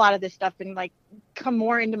explore a lot of this stuff and like come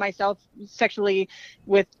more into myself sexually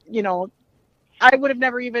with, I would have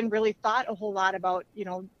never even really thought a whole lot about,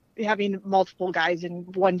 having multiple guys in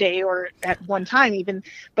one day or at one time even,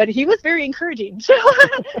 but he was very encouraging.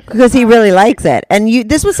 Because he really likes it. And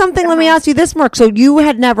this was something, let me ask you this, Mark. So you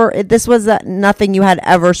had this was nothing you had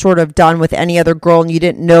ever sort of done with any other girl, and you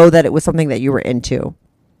didn't know that it was something that you were into?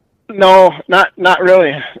 No, not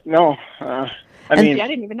really. No. I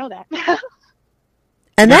didn't even know that.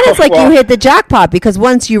 And then it's like you hit the jackpot, because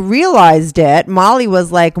once you realized it, Molly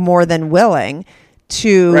was like more than willing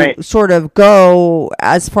to sort of go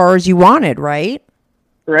as far as you wanted, right?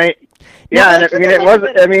 Right. Yeah, and it was.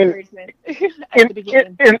 I mean,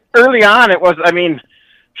 in early on, it was. I mean,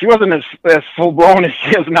 she wasn't as full blown as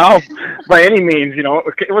she is now, by any means. It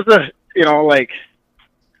was like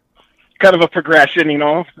kind of a progression.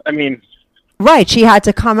 I mean, right. She had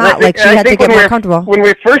to come out, she had to get more comfortable. When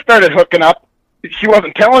we first started hooking up, she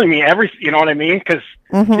wasn't telling me everything. You know what I mean? Because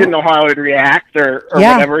she didn't know how I would react or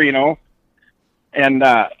whatever. And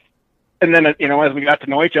then, as we got to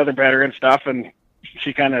know each other better and stuff, and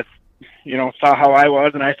she kind of, saw how I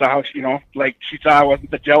was, and I saw how she, she saw I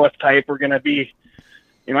wasn't the jealous type. We're going to be,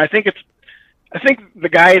 I think the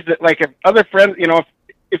guys that, like, if other friends,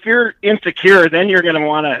 if you're insecure, then you're going to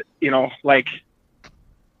want to,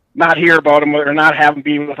 not hear about them or not have them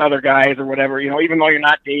be with other guys or whatever, even though you're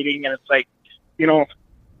not dating. And it's like,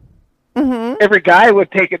 every guy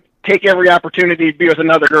would take every opportunity to be with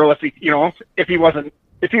another girl if he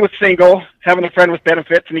was single, having a friend with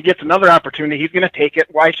benefits, and he gets another opportunity, he's going to take it.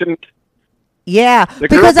 Why shouldn't the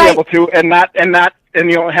girl be able to and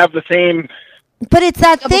have the same But it's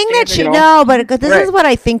that thing that she but this is what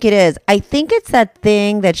I think it is. I think it's that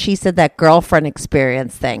thing that she said, that girlfriend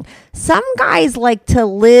experience thing. Some guys like to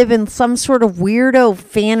live in some sort of weirdo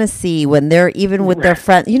fantasy when they're even with their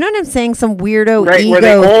friends. You know what I'm saying? Some weirdo ego where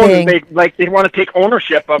they own, thing. They want to take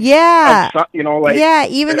ownership of. Even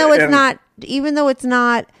though it's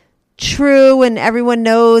not true and everyone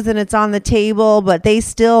knows and it's on the table, but they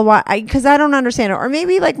still want, because I don't understand it. Or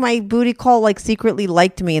maybe like my booty call like secretly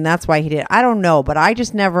liked me and that's why he did. I don't know, but I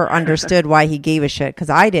just never understood why he gave a shit, because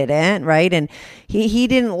I didn't, right? And he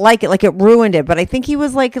didn't like it, like it ruined it. But I think he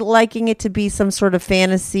was like liking it to be some sort of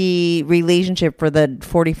fantasy relationship for the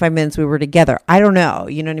 45 minutes we were together. I don't know,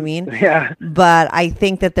 you know what I mean? Yeah. But I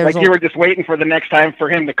think that there's like you were just waiting for the next time for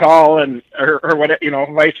him to call, and or what,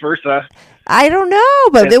 vice versa. I don't know,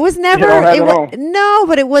 but it was never.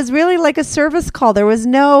 But it was really like a service call. There was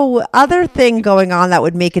no other thing going on that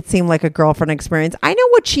would make it seem like a girlfriend experience. I know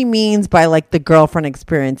what she means by like the girlfriend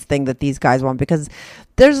experience thing that these guys want, because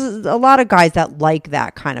there's a lot of guys that like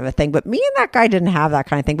that kind of a thing. But me and that guy didn't have that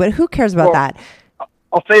kind of thing. But who cares about that?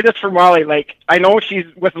 I'll say this for Molly. Like, I know she's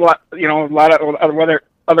with a lot of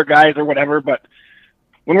other guys or whatever. But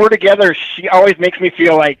when we're together, she always makes me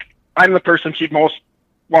feel like I'm the person she most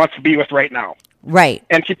wants to be with right now. Right.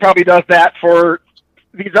 And she probably does that for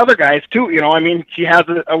these other guys too. She has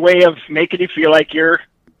a way of making you feel like you're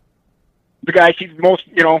the guy she's most,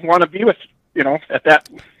 want to be with, at that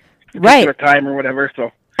particular time or whatever.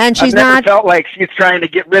 So, and she's I've never felt like she's trying to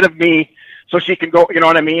get rid of me so she can go, you know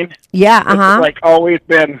what I mean? Yeah. It's like always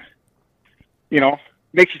been,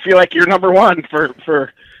 makes you feel like you're number one for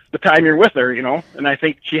the time you're with her, and I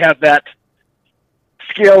think she has that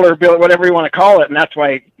skill or ability, whatever you want to call it, and that's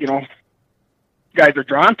why guys are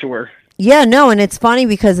drawn to her. Yeah, no, and it's funny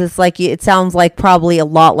because it's like, it sounds like probably a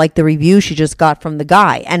lot like the review she just got from the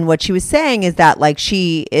guy. And what she was saying is that like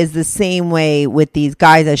she is the same way with these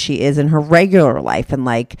guys as she is in her regular life, and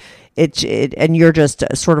like and you're just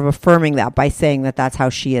sort of affirming that by saying that that's how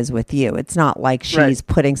she is with you. It's not like she's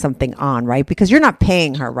putting something on, right? Because you're not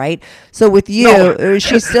paying her, right? So with you,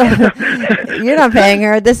 she's still you're not paying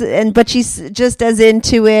her. But she's just as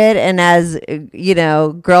into it and as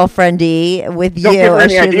girlfriendy with you as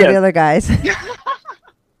she is with the other guys.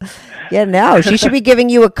 Yeah, no, she should be giving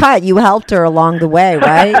you a cut. You helped her along the way,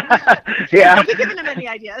 right? Yeah. I'll be giving him any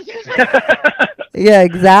ideas. Yeah,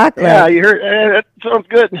 exactly. Yeah, you heard. That sounds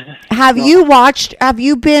good. Have you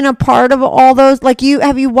been a part of all those? Like,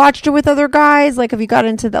 have you watched her with other guys? Like, have you got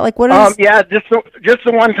into that? Like, what is? Yeah, just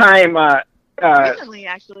the one time. Recently,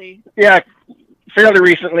 actually. Yeah, fairly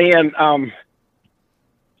recently, and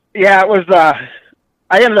it was. I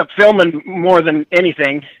ended up filming more than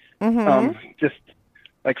anything. Mm-hmm. Just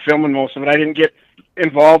like filming most of it. I didn't get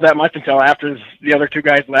involved that much until after the other two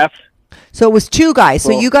guys left. So it was two guys.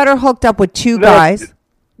 So you got her hooked up with two guys.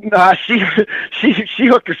 She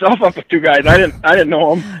hooked herself up with two guys. I didn't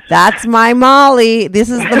know them. That's my Molly.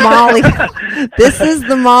 This is the Molly. This is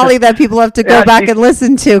the Molly that people have to go back and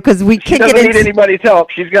listen to, because we kick it. She doesn't need anybody's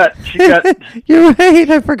help. She's got. You're right.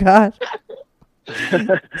 I forgot.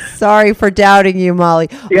 Sorry for doubting you, Molly.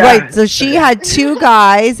 Yeah. Right. So she had two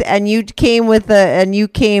guys, and you came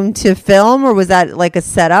to film, or was that like a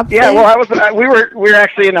setup? Yeah. thing? Well, we were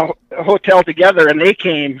actually in a hotel together, and they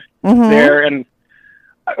came there, and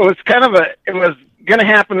it was it was gonna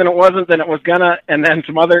happen, then it wasn't, then it was gonna, and then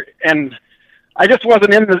some other, and I just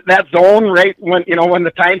wasn't in that zone right when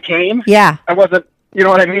the time came. Yeah. I wasn't. You know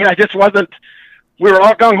what I mean? I just wasn't. We were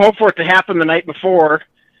all gung ho for it to happen the night before.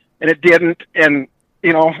 And it didn't, and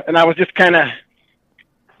and I was just kind of,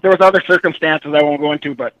 there was other circumstances I won't go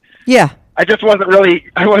into, but yeah, I wasn't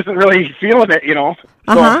really feeling it, So,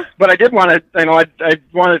 but I did want to, I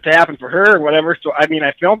wanted it to happen for her or whatever. So I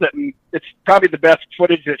filmed it, and it's probably the best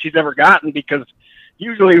footage that she's ever gotten, because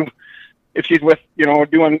usually if she's with,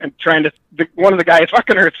 doing and trying to, one of the guys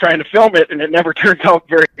fucking her is trying to film it, and it never turns out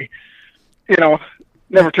very,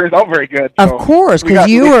 never turns out very good. So of course, because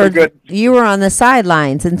you were on the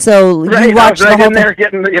sidelines, and so you watched the whole in there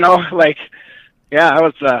getting, I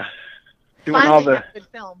was doing all the good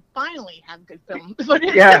film. Finally have good film.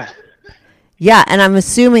 Yeah. Yeah, and I'm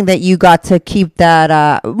assuming that you got to keep that.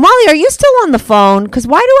 Molly, are you still on the phone? Because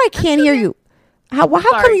why do I can't hear you? How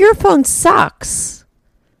come your phone sucks?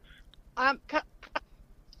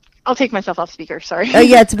 I'll take myself off speaker. Sorry.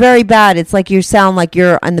 Yeah, it's very bad. It's like you sound like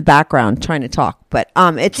you're in the background trying to talk. But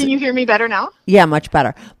it's. Can you hear me better now? Yeah, much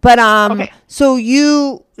better. But okay. So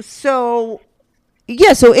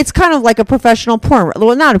it's kind of like a professional porn.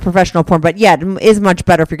 Well, not a professional porn, but yeah, it is much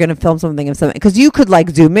better if you're going to film something because you could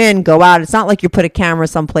like zoom in, go out. It's not like you put a camera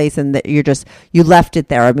someplace and that you left it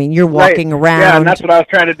there. I mean, you're walking around. Yeah, and that's what I was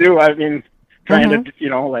trying to do. trying to, you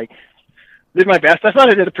know, like, did my best. I thought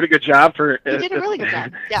I did a pretty good job for. You did a really good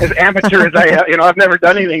job. Yeah. As amateur as I, you know, I've never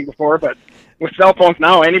done anything before, but with cell phones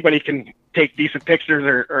now, anybody can take decent pictures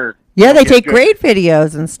or yeah, they take great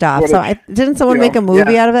videos and stuff. Footage, So didn't someone make a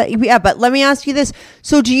movie out of it? Yeah, but let me ask you this.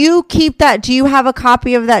 So do you keep that? Do you have a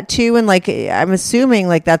copy of that too? And like, I'm assuming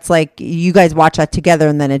like that's like you guys watch that together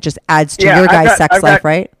and then it just adds to your guys' sex life,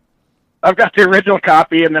 right? I've got the original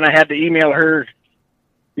copy and then I had to email her,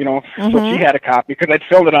 you know, so she had a copy because I'd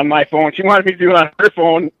filled it on my phone. She wanted me to do it on her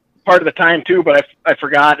phone part of the time too, but I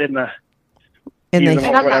forgot in the and I'm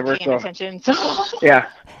not paying attention. So. Yeah.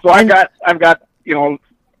 So I've got, you know,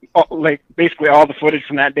 like basically all the footage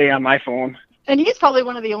from that day on my phone. And he's probably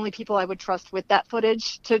one of the only people I would trust with that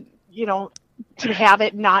footage to, you know, to have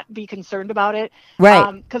it, not be concerned about it.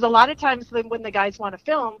 Right. Because a lot of times when the guys want to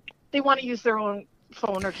film, they want to use their own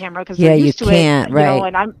phone or camera because they're used to can't, it. right. You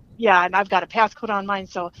know, and I've got a passcode on mine.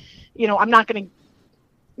 So, you know, I'm not going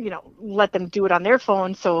to, you know, let them do it on their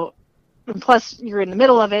phone. So, and plus you're in the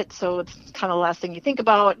middle of it. So it's kind of the last thing you think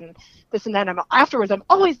about and this and that. Afterwards, I'm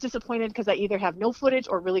always disappointed because I either have no footage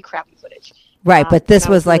or really crappy footage. Right. But this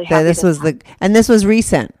was like and this was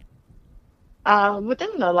recent.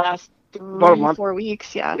 Within the last 3-4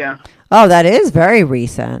 weeks. Yeah. Yeah. Oh, that is very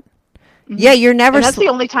recent. Mm-hmm. Yeah. You're never. And that's the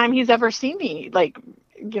only time he's ever seen me, like,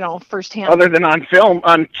 you know, firsthand. Other than on film,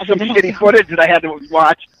 on some shitty footage that I had to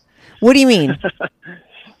watch. What do you mean?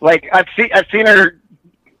 Like I've seen her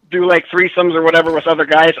do like threesomes or whatever with other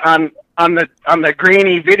guys on the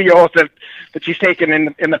grainy videos that she's taken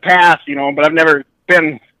in the past, you know, but I've never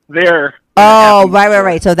been there. Oh,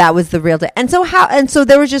 right. So that was the real and so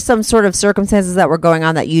there was just some sort of circumstances that were going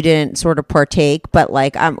on that you didn't sort of partake, but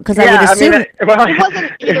like because I would assume it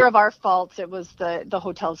wasn't either of our faults. It was the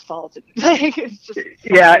hotel's fault. It's just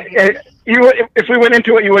if we went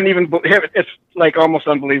into it, you wouldn't even believe it. It's like almost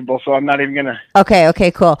unbelievable. So I'm not even gonna.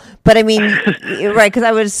 Okay, cool. But I mean, right? Because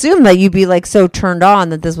I would assume that you'd be like so turned on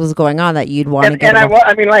that this was going on that you'd want to get. And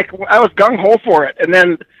I mean, like I was gung ho for it, and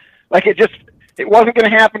then like it wasn't going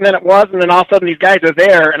to happen, then it was, and then all of a sudden these guys are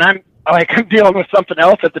there, and I'm dealing with something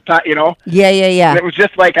else at the time, you know? Yeah. And it was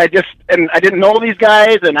just like I didn't know these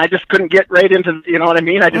guys, and I just couldn't get right into, you know what I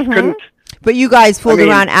mean? I just couldn't. But you guys fooled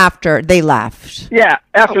around after they left. Yeah,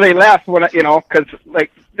 after they left, when you know, because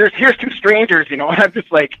like here's two strangers, you know, and I'm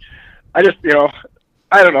just like, you know,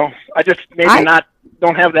 I don't know, I just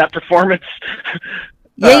don't have that performance.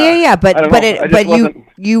 Yeah. But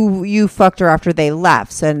you fucked her after they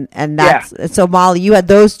left, and that's so Molly. You had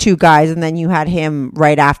those two guys, and then you had him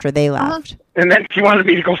right after they left. And then she wanted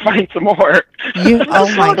me to go find some more.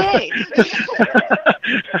 Oh my god!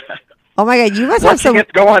 Oh my god! You must have some. She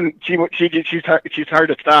gets going. She's hard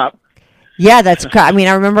to stop. Yeah, I mean,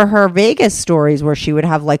 I remember her Vegas stories where she would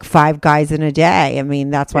have like 5 guys in a day. I mean,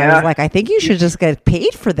 that's why I was like, I think you should just get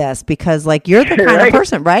paid for this because like you're the kind of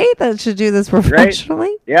person, right, that should do this professionally.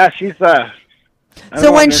 Right. Yeah, she's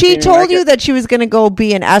So when she told you that she was going to go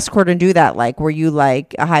be an escort and do that, like, were you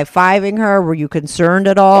like high-fiving her? Were you concerned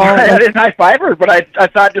at all? I didn't high-five her, but I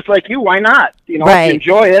thought just like you, why not? You know, if you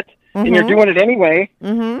enjoy it and you're doing it anyway,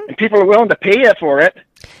 and people are willing to pay you for it,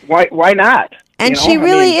 why not? And she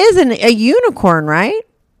really is a unicorn, right?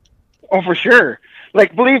 Oh, for sure.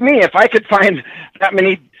 Like, believe me, if I could find that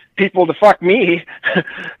many people to fuck me,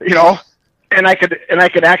 you know, and I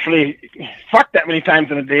could actually fuck that many times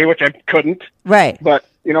in a day, which I couldn't. Right. But,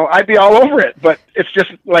 you know, I'd be all over it. But it's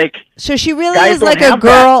just like... So she really is like a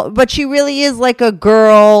girl, but she really is like a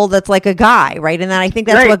girl that's like a guy, right? And then I think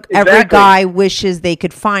that's what every guy wishes they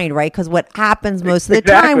could find, right? Because what happens most of the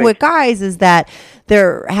time with guys is that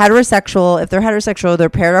they're heterosexual. If they're heterosexual, they're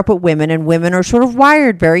paired up with women, and women are sort of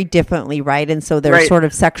wired very differently, right? And so their sort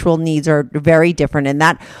of sexual needs are very different, and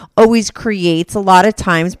that always creates a lot of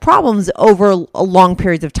times problems over long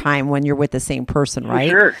periods of time when you're with the same person, right?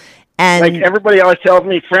 For sure. And like everybody always tells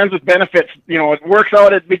me, friends with benefits, you know, it works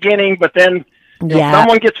out at the beginning, but then you know,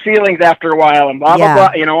 someone gets feelings after a while, and blah blah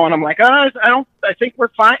blah, you know. And I'm like, I think we're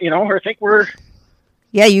fine, you know, or I think we're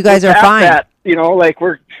you guys are fine, that, you know, like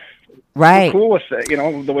we're right, cool with it, you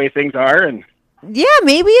know, the way things are. And yeah,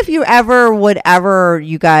 maybe if you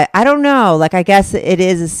you guys, I don't know, like I guess it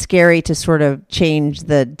is scary to sort of change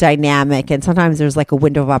the dynamic, and sometimes there's like a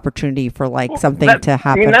window of opportunity for like something to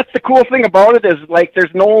happen. I mean, that's the cool thing about it is like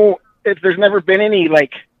there's never been any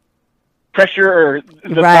like pressure or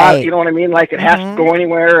the thought, you know what I mean? Like it has to go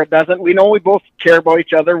anywhere, or it doesn't. We know we both care about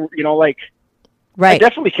each other, you know, like I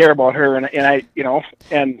definitely care about her, and I, you know,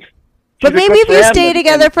 and. But maybe if you stay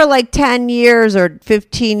together for like 10 years or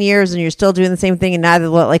 15 years and you're still doing the same thing, and neither,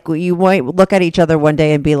 like, you might look at each other one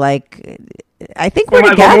day and be like, I think we're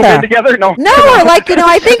Might as well move together. in together? No. No, like,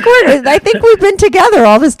 I think we've been together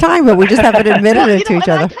all this time, but we just haven't admitted it to each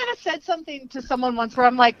other. I kind of said something to someone once where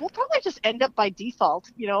I'm like, we'll probably just end up by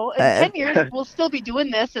default, in 10 years we'll still be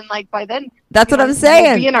doing this, and like by then that's what I'm saying.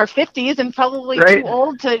 We'll be in our 50s and probably too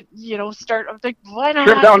old to, start. I'm like, why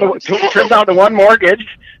not? Trim down to one mortgage.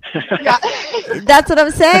 Yeah. That's what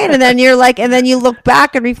I'm saying. And then you're like, and then you look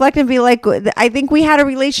back and reflect and be like, I think we had a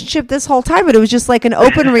relationship this whole time, but it was just like an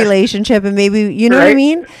open relationship, and maybe, you know what I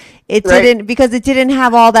mean? It didn't, because it didn't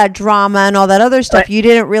have all that drama and all that other stuff. You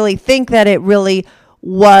didn't really think that it really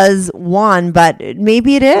was one, but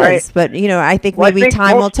maybe it is. But, I think maybe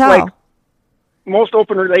time will tell. Like, most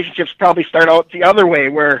open relationships probably start out the other way,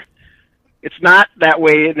 where it's not that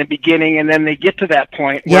way in the beginning, and then they get to that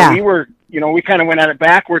point where we were, we kind of went at it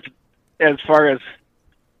backwards as far as,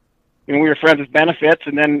 we were friends with benefits,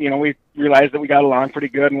 and then, we realized that we got along pretty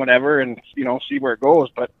good and whatever, and, see where it goes.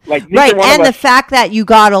 But like, and the fact that you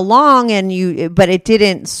got along but it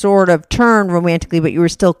didn't sort of turn romantically, but you were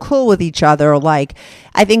still cool with each other. Like,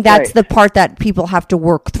 I think that's the part that people have to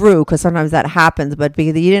work through, because sometimes that happens, but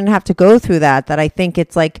because you didn't have to go through that I think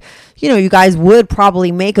it's like, you guys would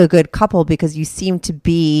probably make a good couple, because you seem to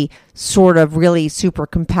be sort of really super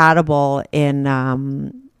compatible in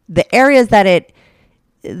the areas that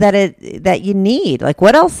you need. Like,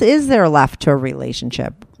 what else is there left to a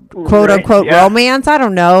relationship? Quote unquote romance? I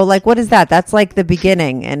don't know. Like, what is that? That's like the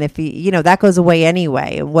beginning. And if that goes away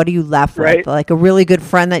anyway. And what are you left with? Like a really good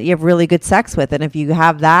friend that you have really good sex with. And if you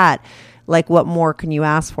have that, like, what more can you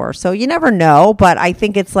ask for? So you never know, but I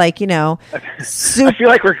think it's like, I feel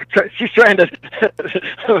like she's trying to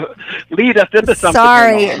lead us into something.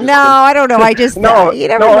 Sorry. No, I don't know. I just, you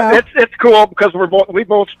never know. It's cool, because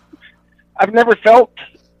I've never felt,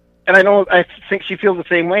 and I think she feels the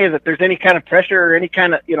same way, that there's any kind of pressure or any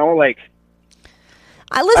kind of, like.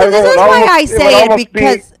 Listen, this is why I say it,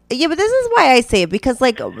 because, but this is why I say it, because,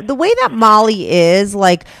 like, the way that Molly is,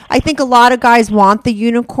 like, I think a lot of guys want the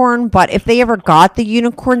unicorn, but if they ever got the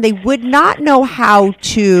unicorn, they would not know how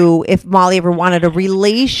to, if Molly ever wanted a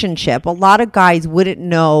relationship, a lot of guys wouldn't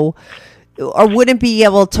know or wouldn't be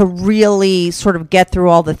able to really sort of get through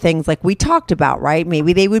all the things like we talked about, right?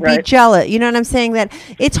 Maybe they would be jealous. You know what I'm saying? That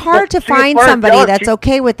it's hard to find somebody that's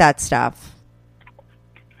okay with that stuff.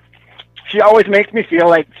 She always makes me feel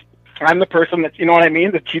like I'm the person that, you know what I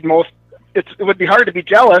mean? That it would be hard to be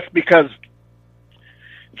jealous, because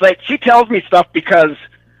it's like she tells me stuff because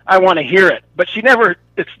I want to hear it, but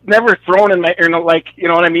it's never thrown in my, like, you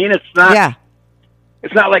know what I mean? It's not. Yeah.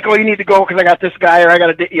 It's not like, oh, you need to go because I got this guy, or I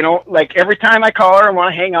got to, like, every time I call her and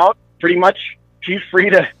want to hang out, pretty much she's free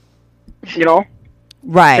to, to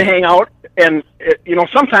hang out. And,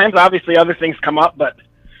 sometimes obviously other things come up, but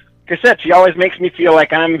like I said, she always makes me feel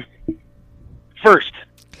like I'm first.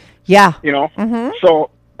 Yeah. Mm-hmm. So,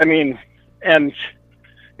 I mean, and,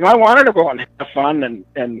 I want her to go and have fun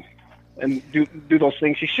and do those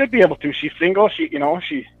things. She should be able to. She's single.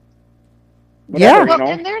 Whatever,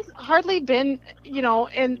 and there's hardly been,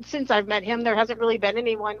 and since I've met him, there hasn't really been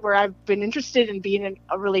anyone where I've been interested in being in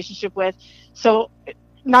a relationship with. So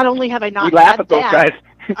not only have I not, we laugh at those guys.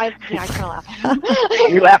 I kind of laugh at them.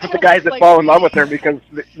 We laugh at the guys that fall in love with her, because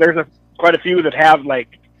there's quite a few that have, like,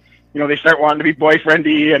 they start wanting to be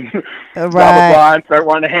boyfriendy and blah blah blah, and start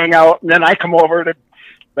wanting to hang out, and then I come over to,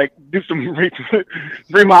 like, do some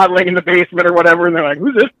remodeling in the basement or whatever, and they're like,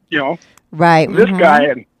 "Who's this?" Who's this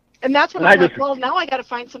guy? And that's when I'm like, well, now I got to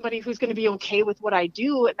find somebody who's going to be okay with what I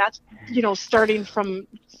do, and that's, starting from,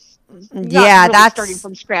 starting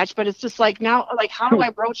from scratch, but it's just like, now, like, how do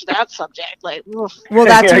I broach that subject? Like, ugh. Well,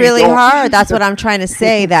 that's really hard. That's what I'm trying to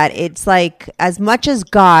say. That it's like, as much as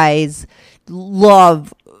guys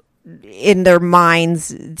love in their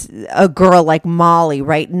minds a girl like Molly,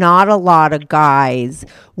 right? Not a lot of guys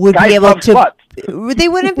would be able to. They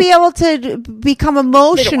wouldn't be able to become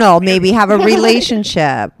emotional, maybe have a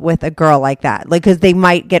relationship with a girl like that, like, because they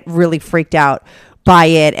might get really freaked out by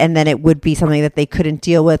it, and then it would be something that they couldn't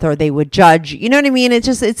deal with, or they would judge. You know what I mean? It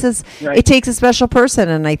takes a special person,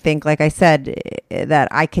 and I think, like I said, that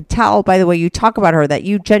I could tell by the way you talk about her that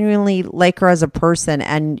you genuinely like her as a person,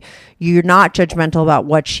 and you're not judgmental about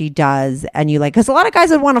what she does, and you like, because a lot of guys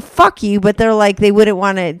would want to fuck you, but they're like, they wouldn't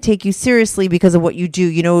want to take you seriously because of what you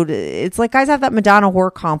do. It's like guys have that Madonna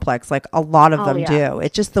whore complex, like a lot of them do.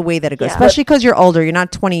 It's just the way that it goes, especially because you're older. You're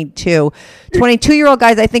not 22. 22-year-old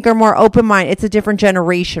guys, I think, are more open-minded. It's a different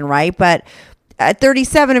generation, right? But at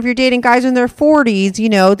 37, if you're dating guys in their 40s, you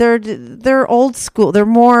know, they're old school. They're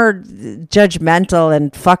more judgmental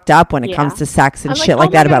and fucked up when it comes to sex and shit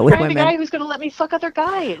like that about with women. I'm a guy who's going to let me fuck other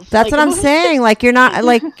guys. That's what I'm saying. Like, you're not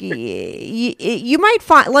like you might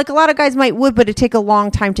find like a lot of guys would, but it take a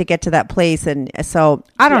long time to get to that place. And so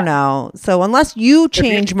I don't know. So unless you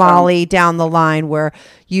change, Molly, down the line where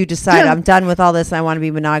you decide I'm done with all this and I want to be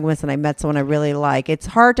monogamous and I met someone I really like, it's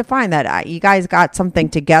hard to find that. You guys got something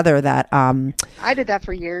together that I did that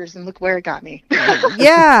for years and look where it got me.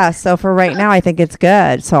 Yeah, so for right now I think it's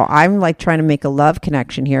good. So I'm like trying to make a love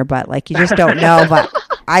connection here, but like you just don't know. But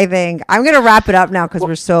I think I'm gonna wrap it up now because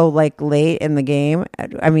we're so like late in the game.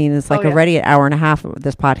 I mean, it's like already an hour and a half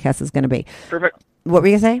this podcast is gonna be. Perfect. What were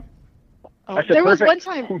you gonna say? There was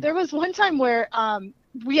one time where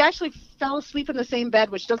we actually fell asleep in the same bed,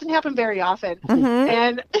 which doesn't happen very often.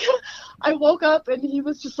 And I woke up and he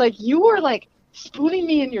was just like, you were like spooning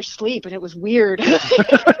me in your sleep, and it was weird.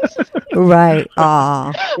 Right.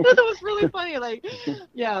 Aw. That was really funny. Like,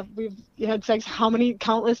 yeah, we had sex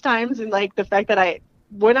countless times, and like the fact that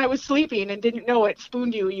when I was sleeping and didn't know it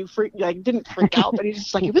spooned you didn't freak out, but he's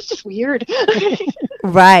just like, it was just weird.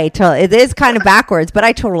 Right. Totally. It is kind of backwards, but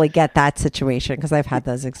I totally get that situation because I've had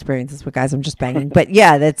those experiences with guys I'm just banging. But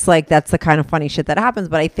yeah, that's the kind of funny shit that happens.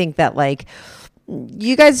 But I think that like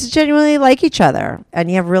you guys genuinely like each other and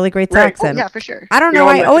you have really great sex. Right. And yeah, for sure. I don't know.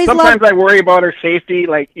 I always sometimes I worry about her safety.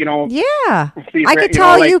 Like, you know. Yeah. I could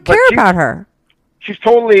tell you care about her. She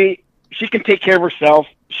can take care of herself.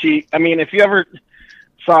 I mean, if you ever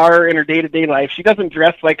saw her in her day-to-day life, she doesn't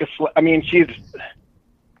dress like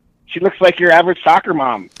she looks like your average soccer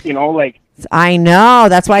mom, you know, like. I know.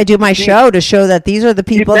 That's why I do my show, to show that these are the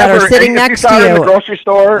people that are sitting next to you. In the grocery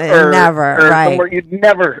store or right. somewhere, you'd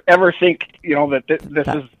never, ever think, you know, that this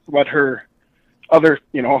is what her other,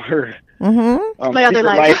 you know, her my other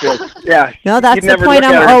life is. Yeah. No, that's the point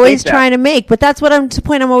I'm always trying to make. But that's the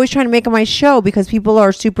point I'm always trying to make on my show, because people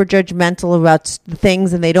are super judgmental about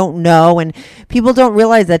things and they don't know, and people don't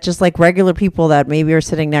realize that just like regular people that maybe are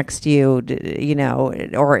sitting next to you, you know,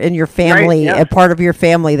 or in your family, a part of your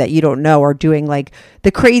family that you don't know, are doing like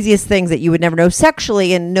the craziest things that you would never know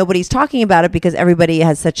sexually, and nobody's talking about it because everybody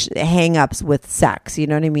has such hang-ups with sex. You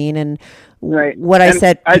know what I mean? And what I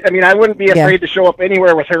said. I mean, I wouldn't be afraid to show up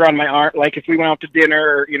anywhere with her on my arm. Like if we went out to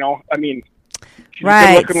dinner, or, you know, I mean, she's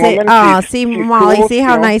a good-looking woman. See, Molly, cool, see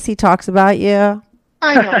how nice he talks about you?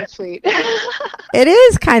 I know, it's sweet. It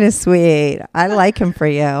is kind of sweet. I like him for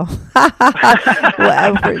you.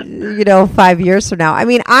 You know, 5 years from now. I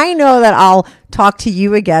mean, I know that I'll talk to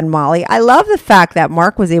you again, Molly. I love the fact that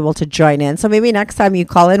Mark was able to join in. So maybe next time you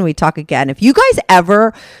call in, we talk again. If you guys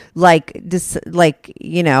ever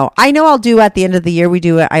you know, I know I'll do at the end of the year.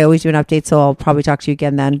 I always do an update, so I'll probably talk to you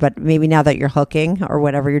again then. But maybe now that you're hooking or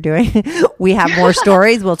whatever you're doing, we have more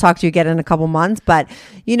stories. We'll talk to you again in a couple months. But,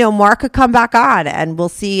 you know, Mark could come back on and we'll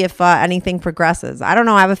see if anything progresses. I don't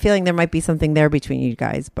know. I have a feeling there might be something there between you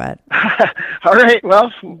guys, but. All right.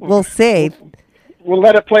 Well, we'll see. We'll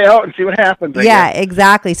let it play out and see what happens.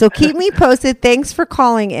 Exactly. So keep me posted. Thanks for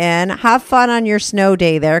calling in. Have fun on your snow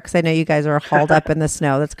day there, because I know you guys are hauled up in the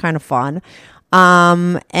snow. That's kind of fun.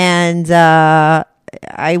 I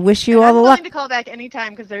wish you all the luck. I'm willing to call back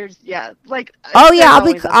anytime, because there's I'll be there's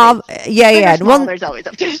always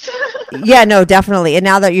updates. Yeah, no, definitely. And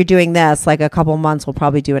now that you're doing this, like a couple months, we'll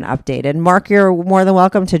probably do an update. And Mark, you're more than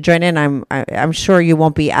welcome to join in. I'm sure you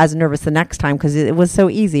won't be as nervous the next time, because it was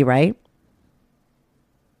so easy, right?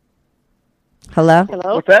 Hello?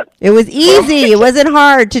 What's that? It was easy. It wasn't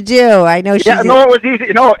hard to do. I know. It was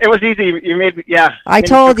easy. No, it was easy. You made I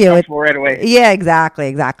told you it right away. Yeah,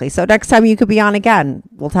 exactly. So next time you could be on again.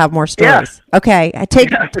 We'll have more stories. Yeah. Okay.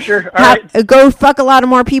 For sure. All right. Go fuck a lot of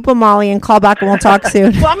more people, Molly, and call back and we'll talk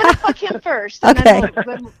soon. Well, I'm gonna fuck him first. Okay.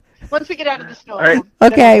 Then once we get out of the snow. All right.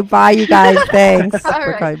 Okay. Bye, you guys. Thanks. All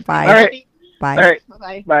right. Bye. All right. Bye. All right.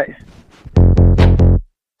 Bye. Bye.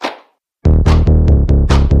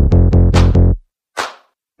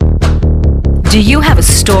 Do you have a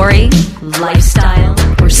story, lifestyle,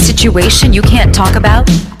 or situation you can't talk about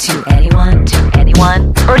to anyone?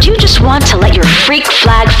 Or do you just want to let your freak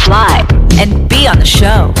flag fly and be on the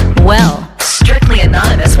show? Well, Strictly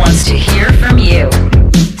Anonymous wants to hear from you.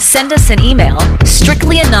 Send us an email,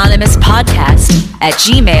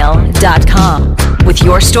 strictlyanonymouspodcast@gmail.com, with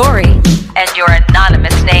your story and your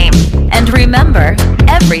anonymous name. And remember,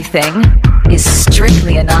 everything is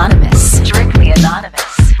strictly anonymous. Strictly Anonymous.